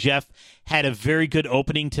layoffs. Jeff had a very good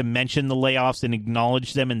opening to mention the layoffs and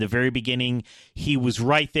acknowledge them in the very beginning. He was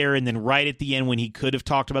right there, and then right at the end when he could have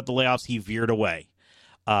talked about the layoffs, he veered away.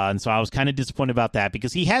 And so I was kind of disappointed about that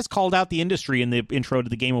because he has called out the industry in the intro to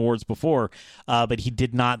the Game Awards before, but he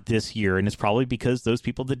did not this year. And it's probably because those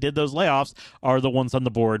people that did those layoffs are the ones on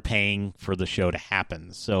the board paying for the show to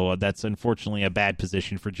happen. So that's unfortunately a bad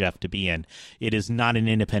position for Jeff to be in. It is not an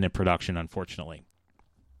independent production, unfortunately.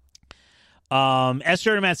 S.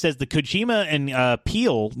 Matt says the Kojima and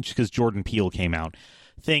Peele, because Jordan Peele came out,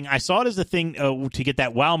 thing. I saw it as a thing to get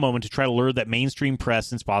that wow moment to try to lure that mainstream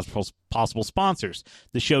press and possible sponsors.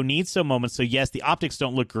 The show needs some moments, so yes, the optics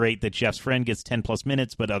don't look great that Jeff's friend gets 10 plus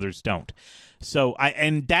minutes, but others don't. So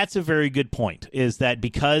and that's a very good point, is that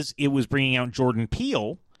because it was bringing out Jordan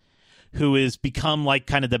Peele, who has become like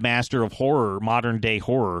kind of the master of horror, modern day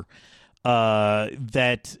horror,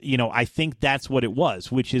 that, I think that's what it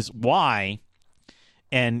was, which is why.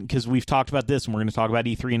 And because we've talked about this, and we're going to talk about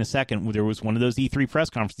E3 in a second, there was one of those E3 press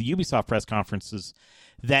conferences, the Ubisoft press conferences,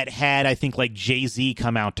 that had, I think, like Jay-Z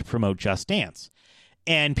come out to promote Just Dance.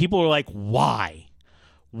 And people were like, why?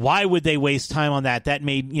 Why would they waste time on that? That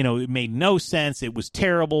made, it made no sense. It was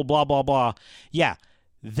terrible, blah, blah, blah. Yeah,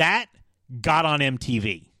 that got on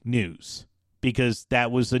MTV News because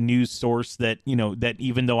that was a news source that, that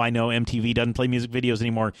even though I know MTV doesn't play music videos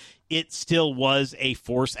anymore, it still was a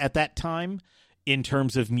force at that time in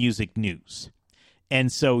terms of music news.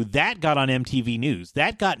 And so that got on MTV News.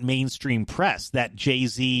 That got mainstream press. That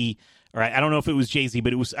Jay-Z, or I don't know if it was Jay-Z,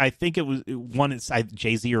 but I think it was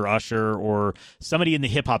Jay-Z or Usher or somebody in the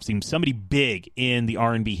hip-hop scene, somebody big in the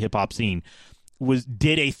R&B hip-hop scene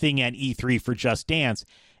did a thing at E3 for Just Dance,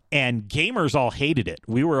 and gamers all hated it.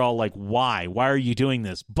 We were all like, why? Why are you doing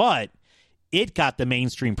this? But it got the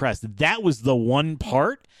mainstream press. That was the one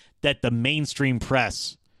part that the mainstream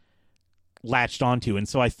press latched onto, and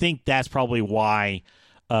so I think that's probably why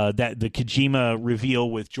that the Kojima reveal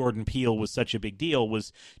with Jordan Peele was such a big deal,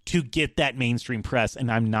 was to get that mainstream press.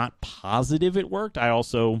 And I'm not positive it worked. I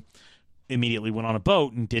also immediately went on a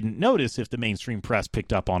boat and didn't notice if the mainstream press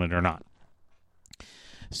picked up on it or not.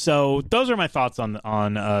 So those are my thoughts on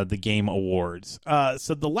the Game Awards.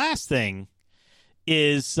 So the last thing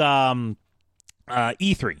is E3.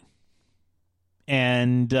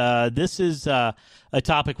 And this is a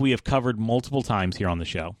topic we have covered multiple times here on the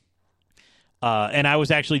show. And I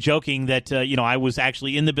was actually joking that, I was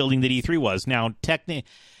actually in the building that E3 was. Now,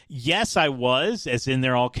 yes, I was, as in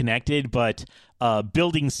they're all connected, but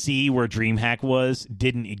Building C, where DreamHack was,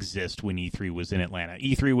 didn't exist when E3 was in Atlanta.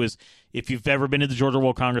 E3 was, if you've ever been to the Georgia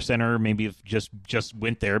World Congress Center, maybe if just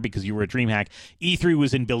went there because you were at DreamHack, E3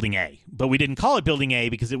 was in Building A. But we didn't call it Building A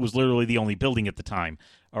because it was literally the only building at the time.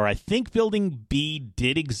 Or I think Building B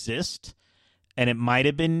did exist, and it might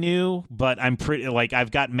have been new, but I'm pretty, like, I've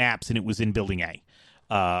got maps, and it was in Building A.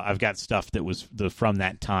 I've got stuff that was from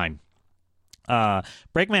that time.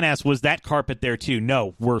 Breakman asks, was that carpet there too?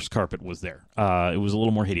 No, worse carpet was there. It was a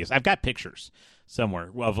little more hideous. I've got pictures somewhere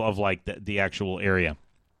of like the actual area.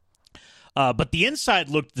 But the inside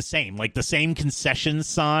looked the same, like the same concession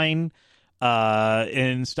sign,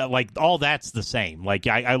 and stuff, like all that's the same. Like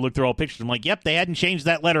I looked through all pictures. I'm like, yep, they hadn't changed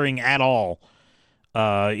that lettering at all,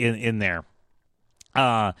 in there.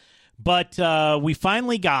 But we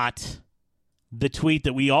finally got the tweet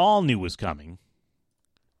that we all knew was coming.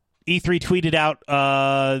 E3 tweeted out,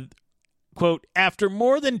 quote, after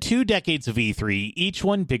more than 2 decades of E3, each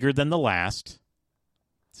one bigger than the last.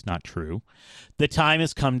 It's not true. The time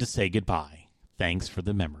has come to say goodbye. Thanks for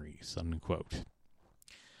the memories, unquote.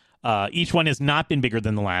 Each one has not been bigger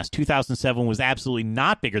than the last. 2007 was absolutely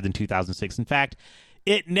not bigger than 2006. In fact,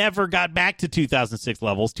 it never got back to 2006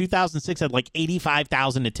 levels. 2006 had like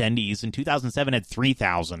 85,000 attendees, and 2007 had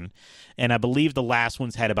 3,000. And I believe the last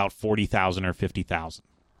ones had about 40,000 or 50,000.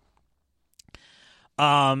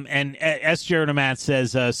 And S. Jared Matt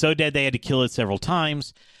says, so dead they had to kill it several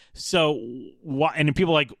times. So, why? And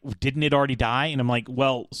people are like, didn't it already die? And I'm like,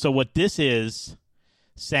 well, so what this is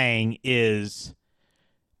saying is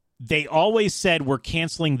they always said we're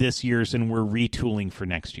canceling this year's and we're retooling for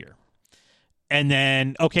next year. And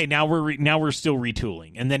then, okay, now we're still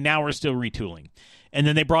retooling. And then now we're still retooling. And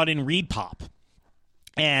then they brought in Reed Pop.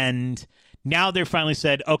 And now they're finally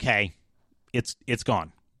said, okay, it's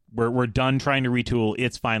gone. We're done trying to retool.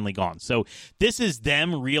 It's finally gone. So this is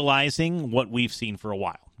them realizing what we've seen for a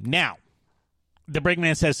while. Now, the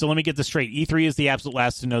Breakman says, so let me get this straight. E3 is the absolute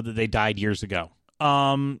last to know that they died years ago.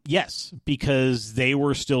 Yes, because they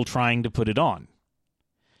were still trying to put it on.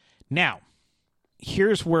 Now,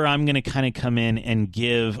 here's where I'm going to kind of come in and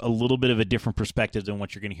give a little bit of a different perspective than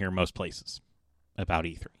what you're going to hear in most places about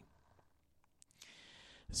E3.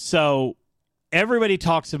 So everybody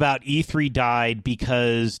talks about E3 died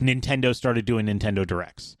because Nintendo started doing Nintendo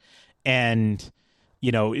Directs. And,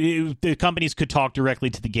 you know, the companies could talk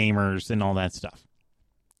directly to the gamers and all that stuff.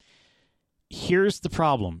 Here's the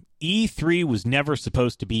problem. E3 was never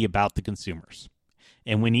supposed to be about the consumers.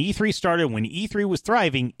 And when E3 started, when E3 was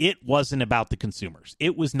thriving, it wasn't about the consumers.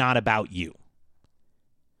 It was not about you.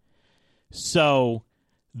 So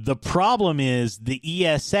the problem is the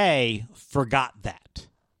ESA forgot that.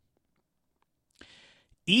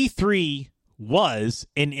 E3 was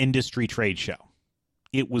an industry trade show.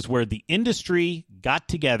 It was where the industry got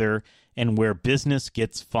together and where business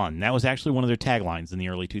gets fun. That was actually one of their taglines in the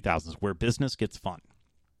early 2000s, where business gets fun.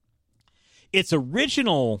 Its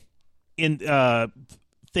original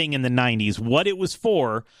thing in the 90s, what it was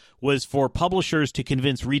for publishers to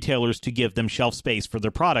convince retailers to give them shelf space for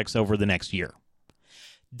their products over the next year.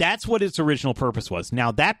 That's what its original purpose was.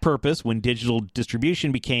 Now, that purpose, when digital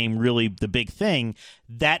distribution became really the big thing,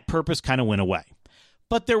 that purpose kind of went away.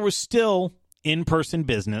 But there was still in-person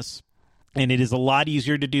business, and it is a lot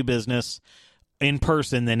easier to do business in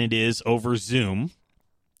person than it is over Zoom,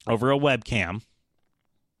 over a webcam.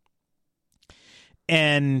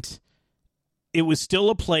 And it was still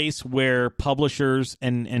a place where publishers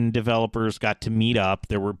and developers got to meet up.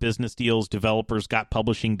 There were business deals. Developers got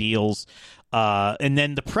publishing deals. And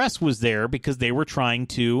then the press was there because they were trying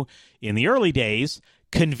to, in the early days,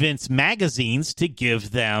 convince magazines to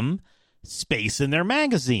give them space in their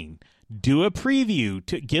magazine. Do a preview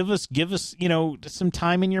to give us, you know, some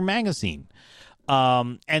time in your magazine.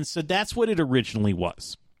 And so that's what it originally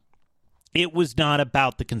was. It was not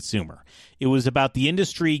about the consumer. It was about the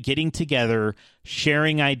industry getting together,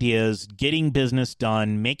 sharing ideas, getting business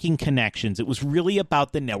done, making connections. It was really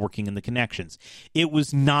about the networking and the connections. It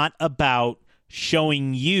was not about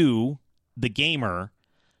showing you, the gamer,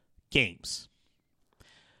 games.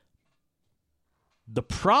 The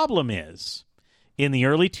problem is, in the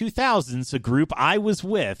early 2000s, a group I was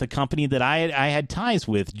with, a company that I had ties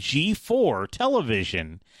with, G4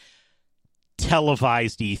 Television,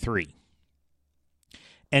 televised E3.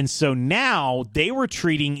 And so now they were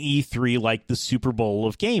treating E3 like the Super Bowl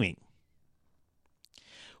of gaming,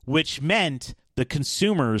 which meant the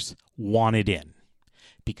consumers wanted in.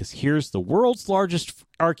 Because here's the world's largest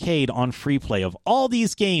arcade on free play of all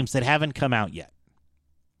these games that haven't come out yet.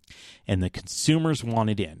 And the consumers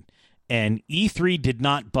wanted in. And E3 did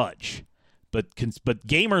not budge. But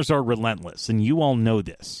gamers are relentless, and you all know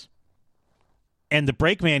this. And the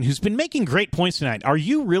Breakman, who's been making great points tonight. Are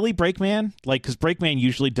you really Breakman? Like, because Breakman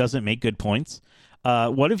usually doesn't make good points.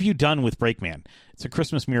 What have you done with Breakman? It's a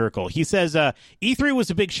Christmas miracle. He says, E3 was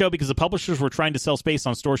a big show because the publishers were trying to sell space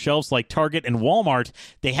on store shelves like Target and Walmart.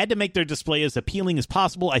 They had to make their display as appealing as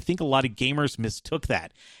possible. I think a lot of gamers mistook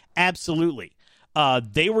that. Absolutely.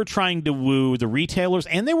 They were trying to woo the retailers,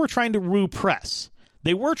 and they were trying to woo press.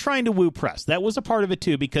 They were trying to woo press. That was a part of it,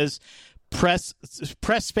 too, because press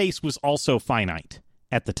space was also finite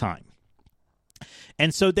at the time.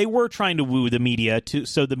 And so they were trying to woo the media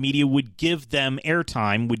so the media would give them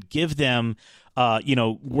airtime, would give them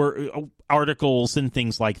articles and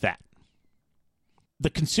things like that. The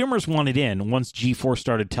consumers wanted in once G4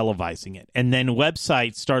 started televising it. And then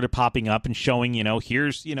websites started popping up and showing,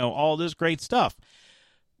 here's, all this great stuff.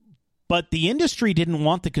 But the industry didn't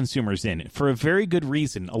want the consumers in it for a very good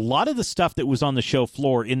reason. A lot of the stuff that was on the show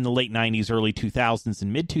floor in the late 90s, early 2000s,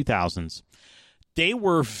 and mid-2000s, they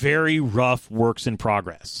were very rough works in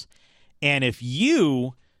progress. And if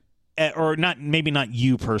you, or not, maybe not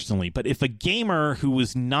you personally, but if a gamer who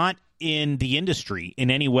was not in the industry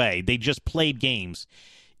in any way, they just played games,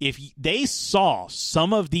 if they saw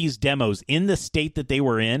some of these demos in the state that they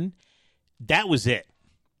were in, that was it.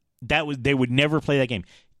 They would never play that game.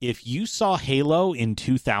 If you saw Halo in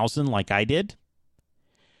 2000 like I did,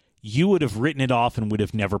 you would have written it off and would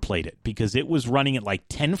have never played it because it was running at like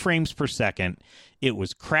 10 frames per second. It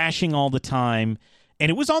was crashing all the time. And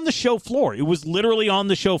it was on the show floor. It was literally on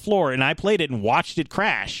the show floor. And I played it and watched it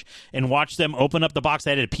crash and watched them open up the box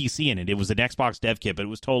that had a PC in it. It was an Xbox dev kit, but it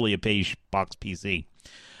was totally a beige box PC.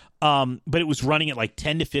 But it was running at like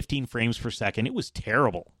 10 to 15 frames per second. It was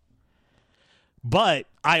terrible. But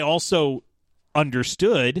I also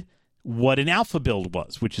understood what an alpha build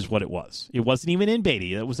was, which is what it was. It wasn't even in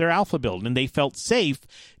beta. It was their alpha build. And they felt safe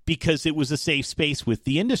because it was a safe space with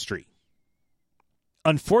the industry.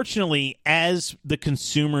 Unfortunately, as the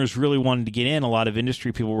consumers really wanted to get in, a lot of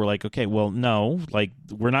industry people were like, okay, well, no, like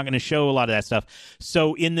we're not going to show a lot of that stuff.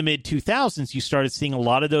 So in the mid-2000s, you started seeing a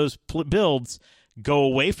lot of those builds go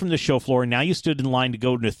away from the show floor. And now you stood in line to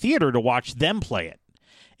go to a theater to watch them play it.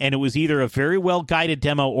 And it was either a very well-guided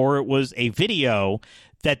demo or it was a video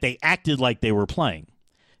that they acted like they were playing.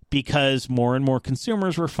 Because more and more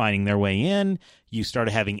consumers were finding their way in. You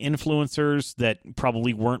started having influencers that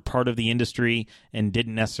probably weren't part of the industry and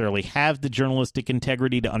didn't necessarily have the journalistic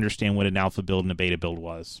integrity to understand what an alpha build and a beta build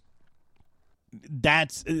was.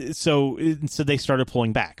 So they started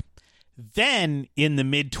pulling back. Then in the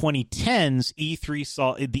mid-2010s, E3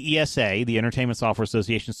 saw the ESA, the Entertainment Software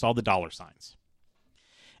Association, saw the dollar signs.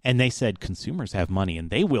 And they said consumers have money and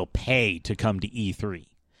they will pay to come to E3.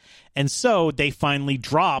 And so they finally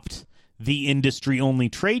dropped the industry-only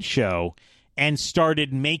trade show and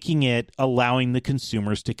started making it allowing the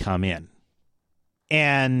consumers to come in.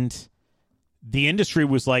 And the industry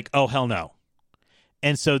was like, oh, hell no.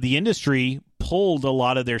 And so the industry pulled a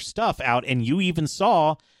lot of their stuff out, and you even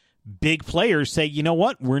saw big players say, you know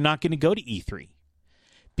what, we're not going to go to E3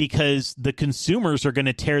 because the consumers are going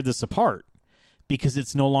to tear this apart. Because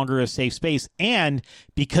it's no longer a safe space, and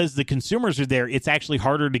because the consumers are there, it's actually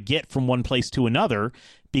harder to get from one place to another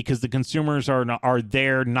because the consumers are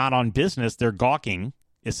there not on business; they're gawking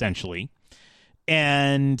essentially,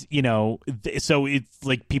 and so it's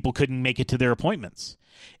like people couldn't make it to their appointments,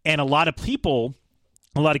 and a lot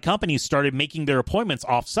of companies started making their appointments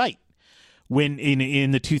off-site. When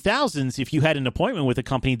in the 2000s, if you had an appointment with a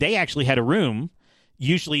company, they actually had a room.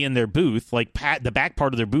 Usually in their booth, like the back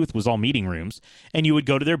part of their booth was all meeting rooms, and you would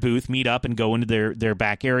go to their booth, meet up, and go into their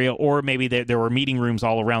back area, or maybe there were meeting rooms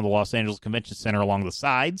all around the Los Angeles Convention Center along the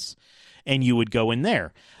sides, and you would go in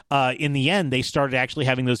there. In the end, they started actually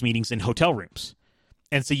having those meetings in hotel rooms,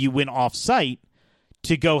 and so you went off-site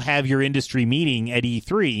to go have your industry meeting at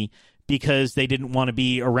E3 because they didn't want to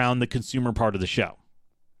be around the consumer part of the show.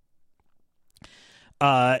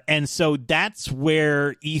 And so that's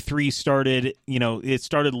where E3 started, it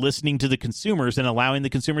started listening to the consumers and allowing the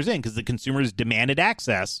consumers in because the consumers demanded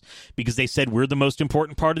access because they said, we're the most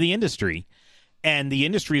important part of the industry. And the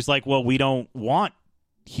industry is like, well, we don't want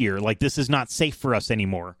here. Like, this is not safe for us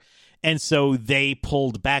anymore. And so they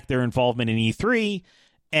pulled back their involvement in E3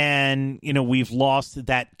 and, we've lost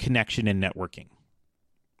that connection in networking.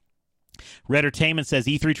 Red Entertainment says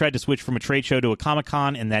E3 tried to switch from a trade show to a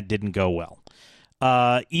Comic-Con and that didn't go well.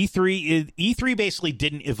 E3 basically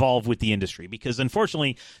didn't evolve with the industry because,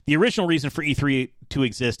 unfortunately, the original reason for E3 to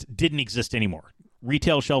exist didn't exist anymore.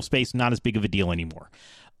 Retail shelf space, not as big of a deal anymore.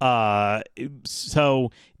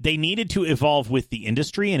 So they needed to evolve with the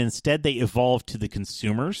industry, and instead they evolved to the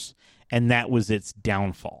consumers, and that was its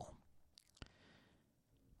downfall.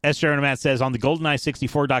 S. Matt says, on the GoldenEye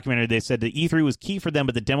 64 documentary, they said that E3 was key for them,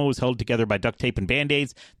 but the demo was held together by duct tape and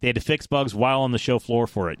Band-Aids. They had to fix bugs while on the show floor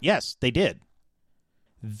for it. Yes, they did.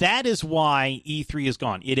 That is why E3 is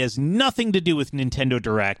gone. It has nothing to do with Nintendo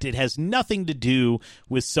Direct. It has nothing to do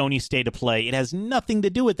with Sony State of Play. It has nothing to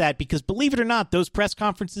do with that because, believe it or not, those press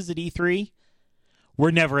conferences at E3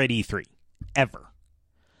 were never at E3, ever.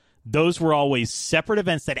 Those were always separate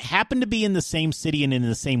events that happened to be in the same city and in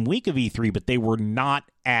the same week of E3, but they were not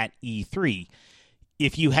at E3.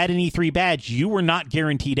 If you had an E3 badge, you were not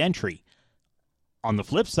guaranteed entry. On the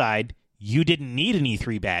flip side, you didn't need an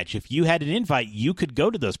E3 badge. If you had an invite, you could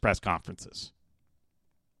go to those press conferences.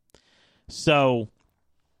 So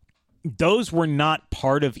those were not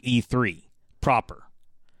part of E3 proper.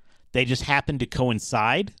 They just happened to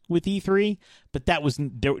coincide with E3, but that was...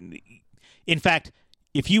 In fact,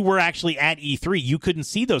 if you were actually at E3, you couldn't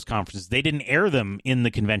see those conferences. They didn't air them in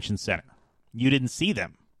the convention center. You didn't see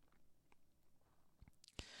them.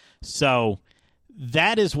 So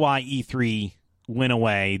that is why E3 went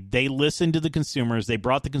away. They listened to the consumers. They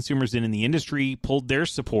brought the consumers in, and the industry pulled their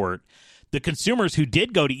support. The consumers who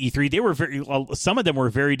did go to E3, they were some of them were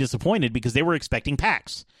very disappointed because they were expecting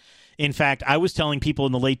PAX. In fact, I was telling people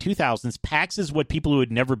in the late 2000s, PAX is what people who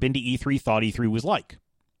had never been to E3 thought E3 was like.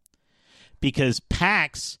 Because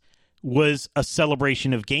PAX was a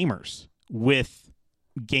celebration of gamers with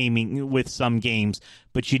gaming, with some games.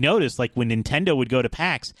 But you notice, like, when Nintendo would go to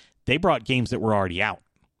PAX, they brought games that were already out.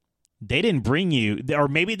 They didn't bring you, or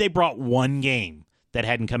maybe they brought one game that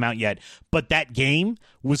hadn't come out yet, but that game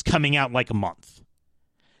was coming out like a month.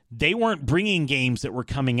 They weren't bringing games that were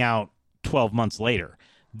coming out 12 months later.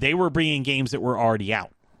 They were bringing games that were already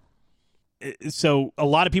out. So a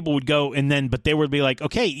lot of people would go, but they would be like,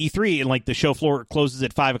 okay, E3, and like the show floor closes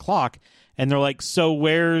at 5 o'clock, and they're like, so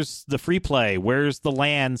where's the free play? Where's the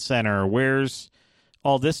LAN center? Where's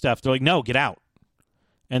all this stuff? They're like, no, get out.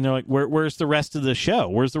 And they're like, where's the rest of the show?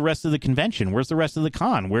 Where's the rest of the convention? Where's the rest of the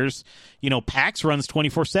con? Where's, PAX runs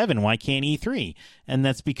 24/7. Why can't E3? And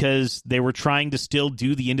that's because they were trying to still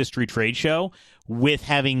do the industry trade show with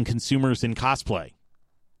having consumers in cosplay.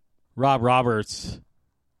 Rob Roberts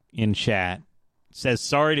in chat says,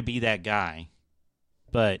 sorry to be that guy,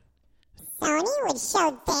 but Sony would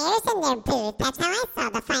show theirs in their booth. That's how I saw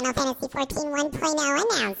the Final Fantasy 14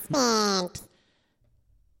 1.0 announcement.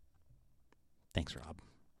 Thanks, Rob.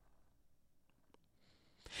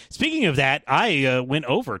 Speaking of that, I went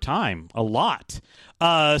over time a lot.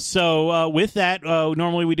 So with that,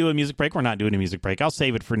 normally we do a music break. We're not doing a music break. I'll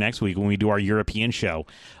save it for next week when we do our European show.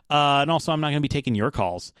 And also, I'm not going to be taking your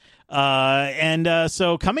calls.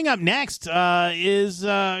 So coming up next is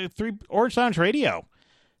Orange Lounge Radio.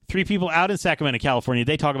 3 people out in Sacramento, California.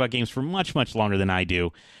 They talk about games for much, much longer than I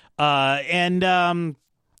do.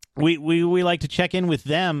 We like to check in with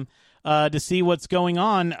them to see what's going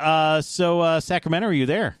on. So Sacramento, are you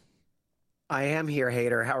there? I am here,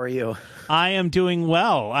 Hater. How are you? I am doing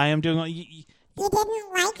well. You didn't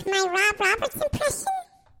like my Rob Roberts impression?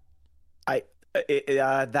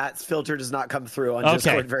 That filter does not come through on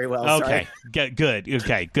Discord very well. Okay, sorry. Good.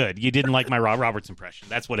 Okay, good. You didn't like my Rob Roberts impression.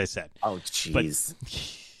 That's what I said. Oh, jeez.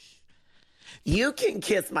 You can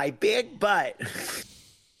kiss my big butt.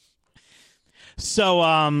 So,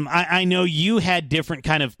 I know you had different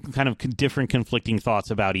kind of different conflicting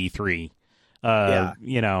thoughts about E3.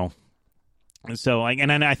 Yeah. So,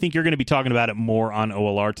 and I think you're going to be talking about it more on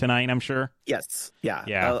OLR tonight, I'm sure. Yes. Yeah.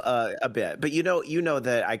 Yeah. A bit. But you know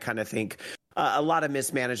that I kind of think a lot of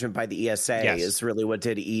mismanagement by the ESA is really what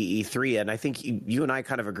did E3. And I think you and I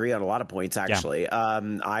kind of agree on a lot of points, actually.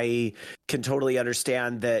 Yeah. I can totally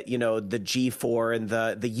understand that, the G4 and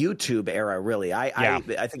the YouTube era, really. I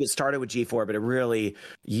think it started with G4, but it really,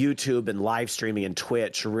 YouTube and live streaming and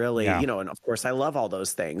Twitch really, and of course I love all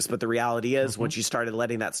those things. But the reality is once you started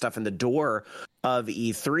letting that stuff in the door of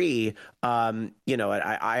E3,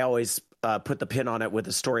 I always put the pin on it with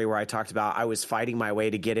a story where I talked about I was fighting my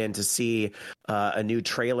way to get in to see a new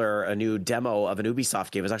trailer, a new demo of an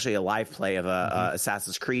Ubisoft game. It was actually a live play of a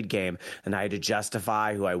Assassin's Creed game, and I had to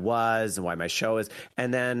justify who I was and why my show is.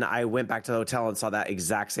 And then I went back to the hotel and saw that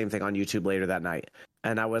exact same thing on YouTube later that night.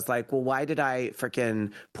 And I was like, well, why did I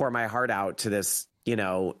freaking pour my heart out to this,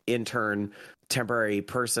 intern temporary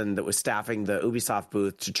person that was staffing the Ubisoft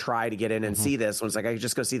booth to try to get in and see this? When it's like, I could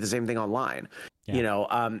just go see the same thing online. Yeah.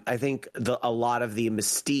 I think a lot of the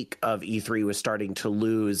mystique of E3 was starting to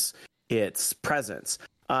lose its presence.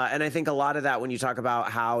 And I think a lot of that, when you talk about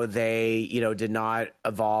how they, did not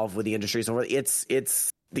evolve with the industry, so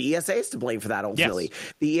it's the ESA is to blame for that ultimately.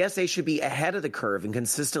 Yes. The ESA should be ahead of the curve, and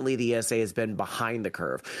consistently the ESA has been behind the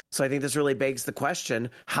curve. So I think this really begs the question,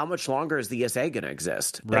 how much longer is the ESA going to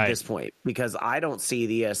exist at this point? Because I don't see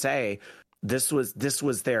the ESA. This was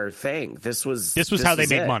their thing. This was how they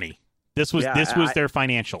made money. This was their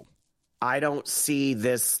financial. I don't see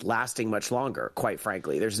this lasting much longer, quite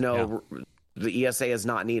frankly. The ESA is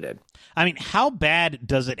not needed. I mean, how bad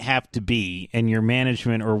does it have to be, and your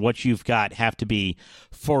management or what you've got have to be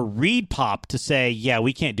for ReedPop to say, yeah,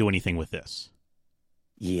 we can't do anything with this?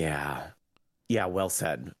 Yeah. Yeah, well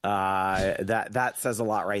said. That says a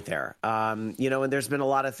lot right there. And there's been a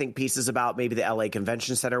lot of think pieces about maybe the LA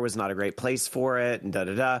Convention Center was not a great place for it, and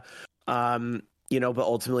but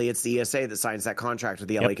ultimately it's the ESA that signs that contract with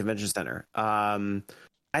the LA Convention Center.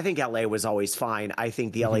 I think LA was always fine. I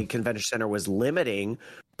think the LA Convention Center was limiting,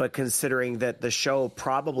 but considering that the show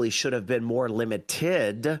probably should have been more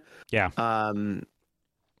limited. Yeah,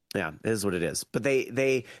 it is what it is. But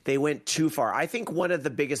they went too far. I think one of the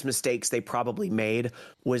biggest mistakes they probably made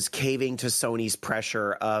was caving to Sony's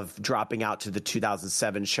pressure of dropping out to the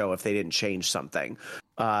 2007 show if they didn't change something.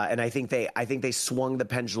 And I think they swung the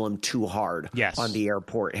pendulum too hard on the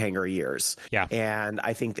airport hangar years. Yeah. And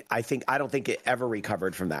I don't think it ever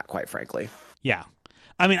recovered from that, quite frankly. Yeah.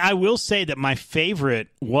 I mean, I will say that my favorite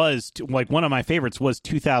was, one of my favorites was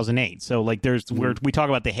 2008. So, there's where we talk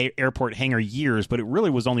about the airport hangar years, but it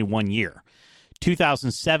really was only 1 year.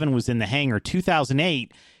 2007 was in the hangar.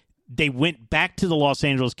 2008, they went back to the Los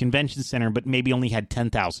Angeles Convention Center, but maybe only had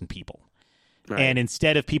 10,000 people. Right. And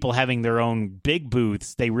instead of people having their own big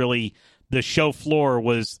booths, the show floor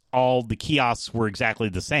was all the kiosks were exactly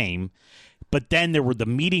the same. But then there were the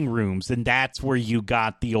meeting rooms, and that's where you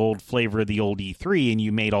got the old flavor of the old E3, and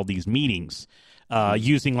you made all these meetings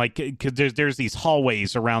using because there's these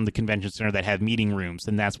hallways around the convention center that have meeting rooms,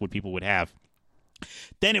 and that's what people would have.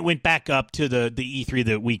 Then it went back up to the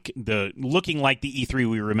E3 looking like the E3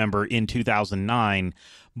 we remember in 2009,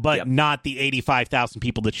 but not the 85,000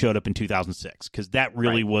 people that showed up in 2006, because that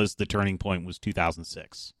really was the turning point, was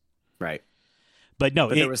 2006. Right. But no,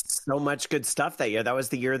 there was so much good stuff that year. That was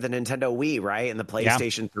the year of the Nintendo Wii, right? And the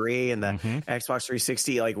PlayStation 3 and the Xbox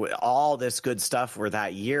 360, like all this good stuff were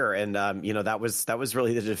that year. And, that was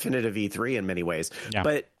really the definitive E3 in many ways. Yeah.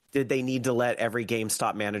 But did they need to let every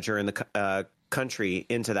GameStop manager in the country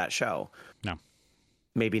into that show? No.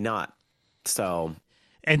 Maybe not. So...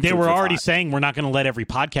 And they were already saying we're not going to let every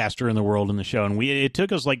podcaster in the world in the show. And it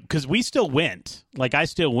took us because we still went. Like, I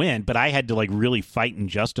still went, but I had to really fight and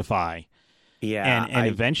justify. Yeah. And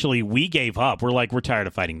eventually we gave up. We're tired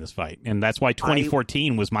of fighting this fight. And that's why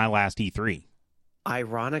 2014 was my last E3.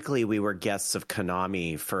 Ironically, we were guests of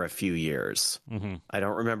Konami for a few years. Mm-hmm. I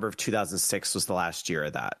don't remember if 2006 was the last year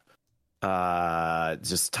of that.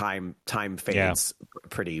 Just time fades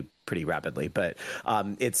pretty rapidly. But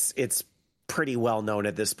it's pretty well known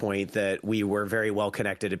at this point that we were very well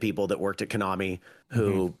connected to people that worked at Konami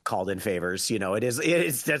who called in favors.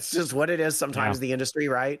 That's just what it is. Sometimes the industry,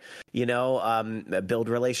 right? Build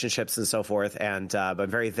relationships and so forth. And I'm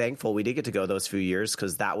very thankful we did get to go those few years,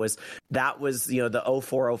 because that was the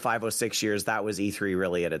 04, 05, 06 years. That was E3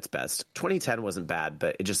 really at its best. 2010 wasn't bad,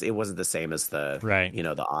 but it wasn't the same as the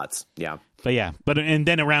the aughts. Yeah. And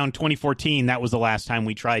then around 2014, that was the last time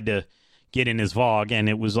we tried to get in his VOG, and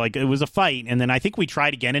it was a fight. And then I think we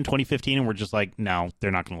tried again in 2015, and we're just like, no, they're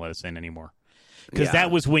not going to let us in anymore. Because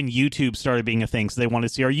that was when YouTube started being a thing, so they wanted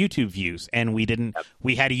to see our YouTube views. And we didn't.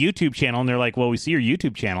 We had a YouTube channel, and they're like, well, we see your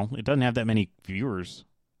YouTube channel. It doesn't have that many viewers.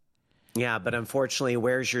 Yeah, but unfortunately,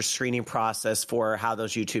 where's your screening process for how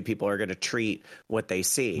those YouTube people are going to treat what they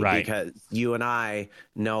see? Right. Because you and I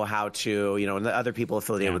know how to, and the other people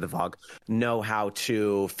affiliated with the VOG know how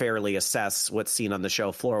to fairly assess what's seen on the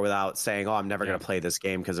show floor without saying, oh, I'm never going to play this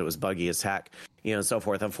game because it was buggy as heck, and so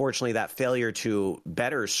forth. Unfortunately, that failure to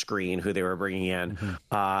better screen who they were bringing in,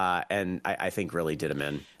 and I think really did them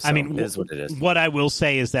in. So I mean, it is what it is. What I will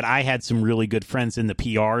say is that I had some really good friends in the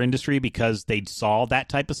PR industry because they saw that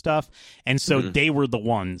type of stuff. And so they were the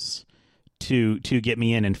ones to get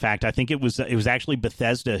me in. In fact, I think it was actually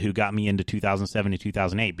Bethesda who got me into 2007 to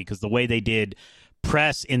 2008, because the way they did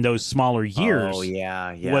press in those smaller years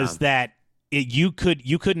was that you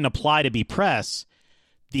couldn't apply to be press.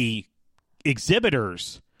 The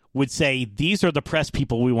exhibitors would say, these are the press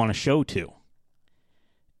people we want to show to.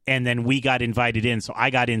 And then we got invited in. So I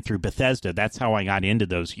got in through Bethesda. That's how I got into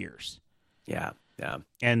those years. Yeah. Yeah.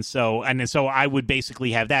 And so I would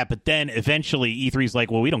basically have that. But then eventually E3's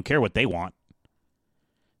like, well, we don't care what they want.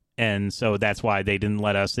 And so that's why they didn't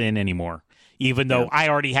let us in anymore. Even though I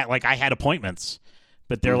already had, I had appointments.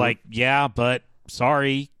 But they're like, yeah, but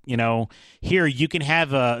sorry, here you can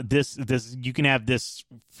have you can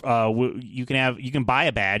buy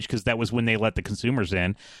a badge, because that was when they let the consumers in.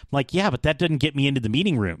 I'm like, yeah, but that doesn't get me into the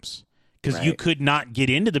meeting rooms, because you could not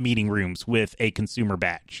get into the meeting rooms with a consumer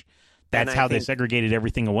badge. That's how they segregated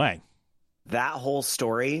everything away. That whole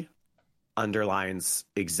story underlines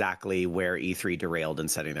exactly where E3 derailed in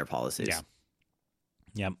setting their policies. Yeah.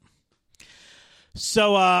 Yep.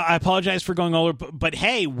 So I apologize for going over, but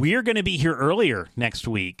hey, we're going to be here earlier next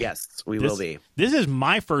week. Yes, we will be. This is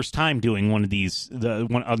my first time doing one of these,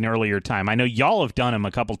 an earlier time. I know y'all have done them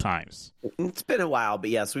a couple times. It's been a while, but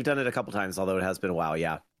yes, we've done it a couple times, although it has been a while,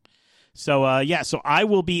 yeah. So, so I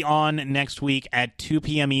will be on next week at 2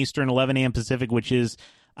 p.m. Eastern, 11 a.m. Pacific, which is,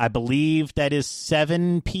 I believe that is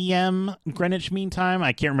 7 p.m. Greenwich Mean Time.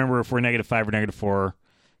 I can't remember if we're -5 or -4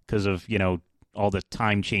 because of, all the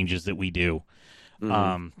time changes that we do.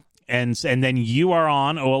 And then you are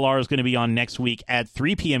on, OLR is going to be on next week at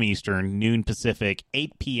 3 p.m. Eastern, noon Pacific,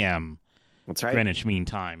 8 p.m. That's right. Greenwich Mean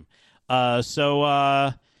Time.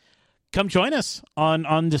 So come join us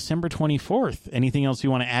on December 24th. Anything else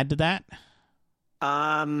you want to add to that?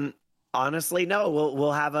 Honestly, no.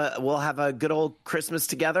 We'll have a good old Christmas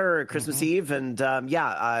together, or Christmas Eve, and going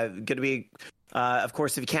to be. Of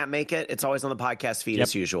course, if you can't make it, it's always on the podcast feed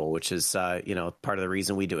as usual, which is part of the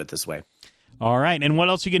reason we do it this way. All right, and what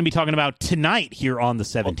else are you going to be talking about tonight here on the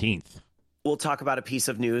 17th? We'll talk about a piece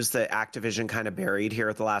of news that Activision kind of buried here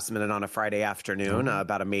at the last minute on a Friday afternoon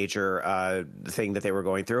about a major thing that they were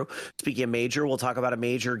going through. Speaking of major, we'll talk about a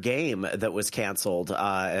major game that was canceled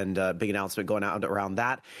and a big announcement going out around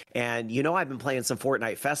that. And, I've been playing some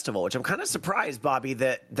Fortnite Festival, which I'm kind of surprised, Bobby,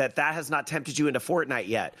 that has not tempted you into Fortnite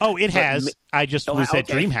yet. Oh, it has. I just was at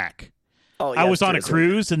DreamHack. Oh, I was on a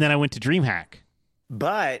cruise, and then I went to DreamHack.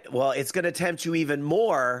 But, it's going to tempt you even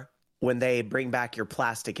more when they bring back your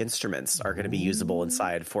plastic instruments are going to be usable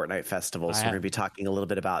inside Fortnite Festival. So we're going to be talking a little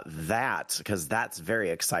bit about that because that's very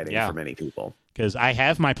exciting for many people. Because I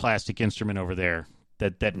have my plastic instrument over there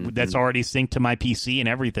that's already synced to my PC and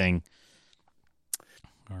everything.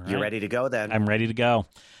 All right. You're ready to go then? I'm ready to go.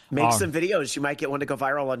 Make some videos. You might get one to go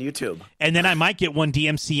viral on YouTube. And then I might get one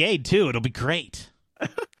DMCA'd too. It'll be great.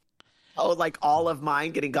 Oh, like all of mine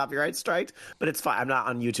getting copyright striked? But it's fine. I'm not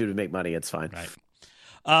on YouTube to make money. It's fine. Right.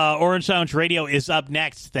 Orange Lounge Radio is up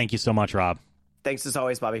next. Thank you so much, Rob. Thanks as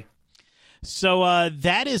always, Bobby. So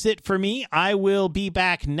that is it for me. I will be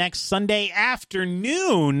back next Sunday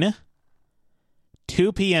afternoon,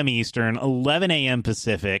 2 p.m. Eastern, 11 a.m.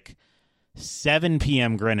 Pacific, 7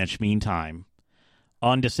 p.m. Greenwich Mean Time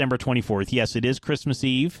on December 24th. Yes, it is Christmas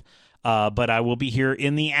Eve, but I will be here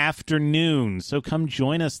in the afternoon. So come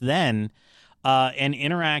join us then and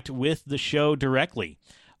interact with the show directly.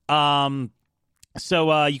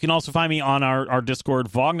 So you can also find me on our Discord.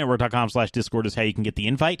 VogNetwork.com/Discord is how you can get the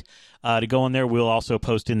invite to go in there. We'll also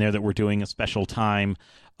post in there that we're doing a special time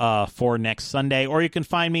for next Sunday. Or you can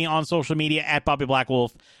find me on social media at Bobby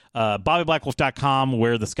Blackwolf, BobbyBlackwolf.com,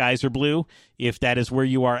 where the skies are blue, if that is where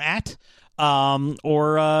you are at.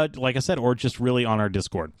 Or like I said, or just really on our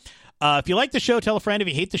Discord. If you like the show, tell a friend. If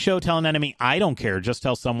you hate the show, tell an enemy. I don't care. Just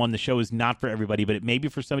tell someone. The show is not for everybody, but it may be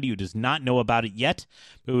for somebody who does not know about it yet,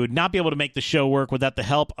 who would not be able to make the show work without the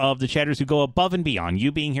help of the chatters who go above and beyond.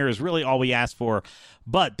 You being here is really all we ask for,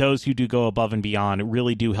 but those who do go above and beyond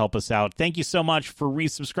really do help us out. Thank you so much for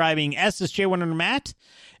resubscribing SSJ100 Matt,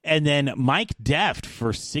 and then Mike Deft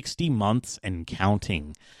for 60 months and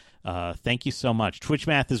counting. Thank you so much. Twitch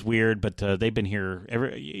math is weird, but they've been here.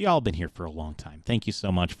 Y'all been here for a long time. Thank you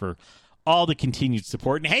so much for all the continued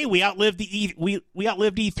support. And hey, we outlived we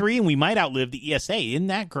outlived E3, and we might outlive the ESA. Isn't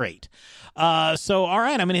that great? So all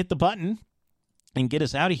right, I'm gonna hit the button and get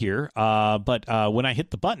us out of here. But when I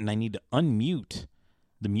hit the button, I need to unmute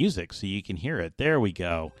the music so you can hear it. There we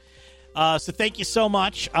go. So thank you so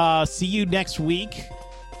much. See you next week.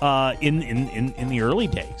 In the early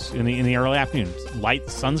days, in the early afternoon, the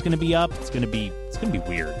sun's going to be up. It's going to be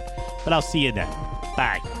weird, but I'll see you then.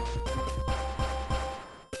 Bye.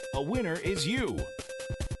 A winner is you.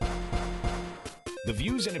 The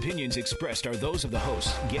views and opinions expressed are those of the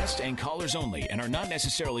host, guests, and callers only, and are not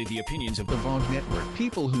necessarily the opinions of the VOG Network.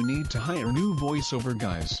 People who need to hire new voiceover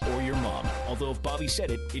guys. Or your mom. Although if Bobby said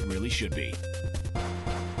it, it really should be.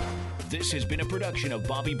 This has been a production of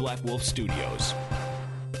Bobby Blackwolf Studios.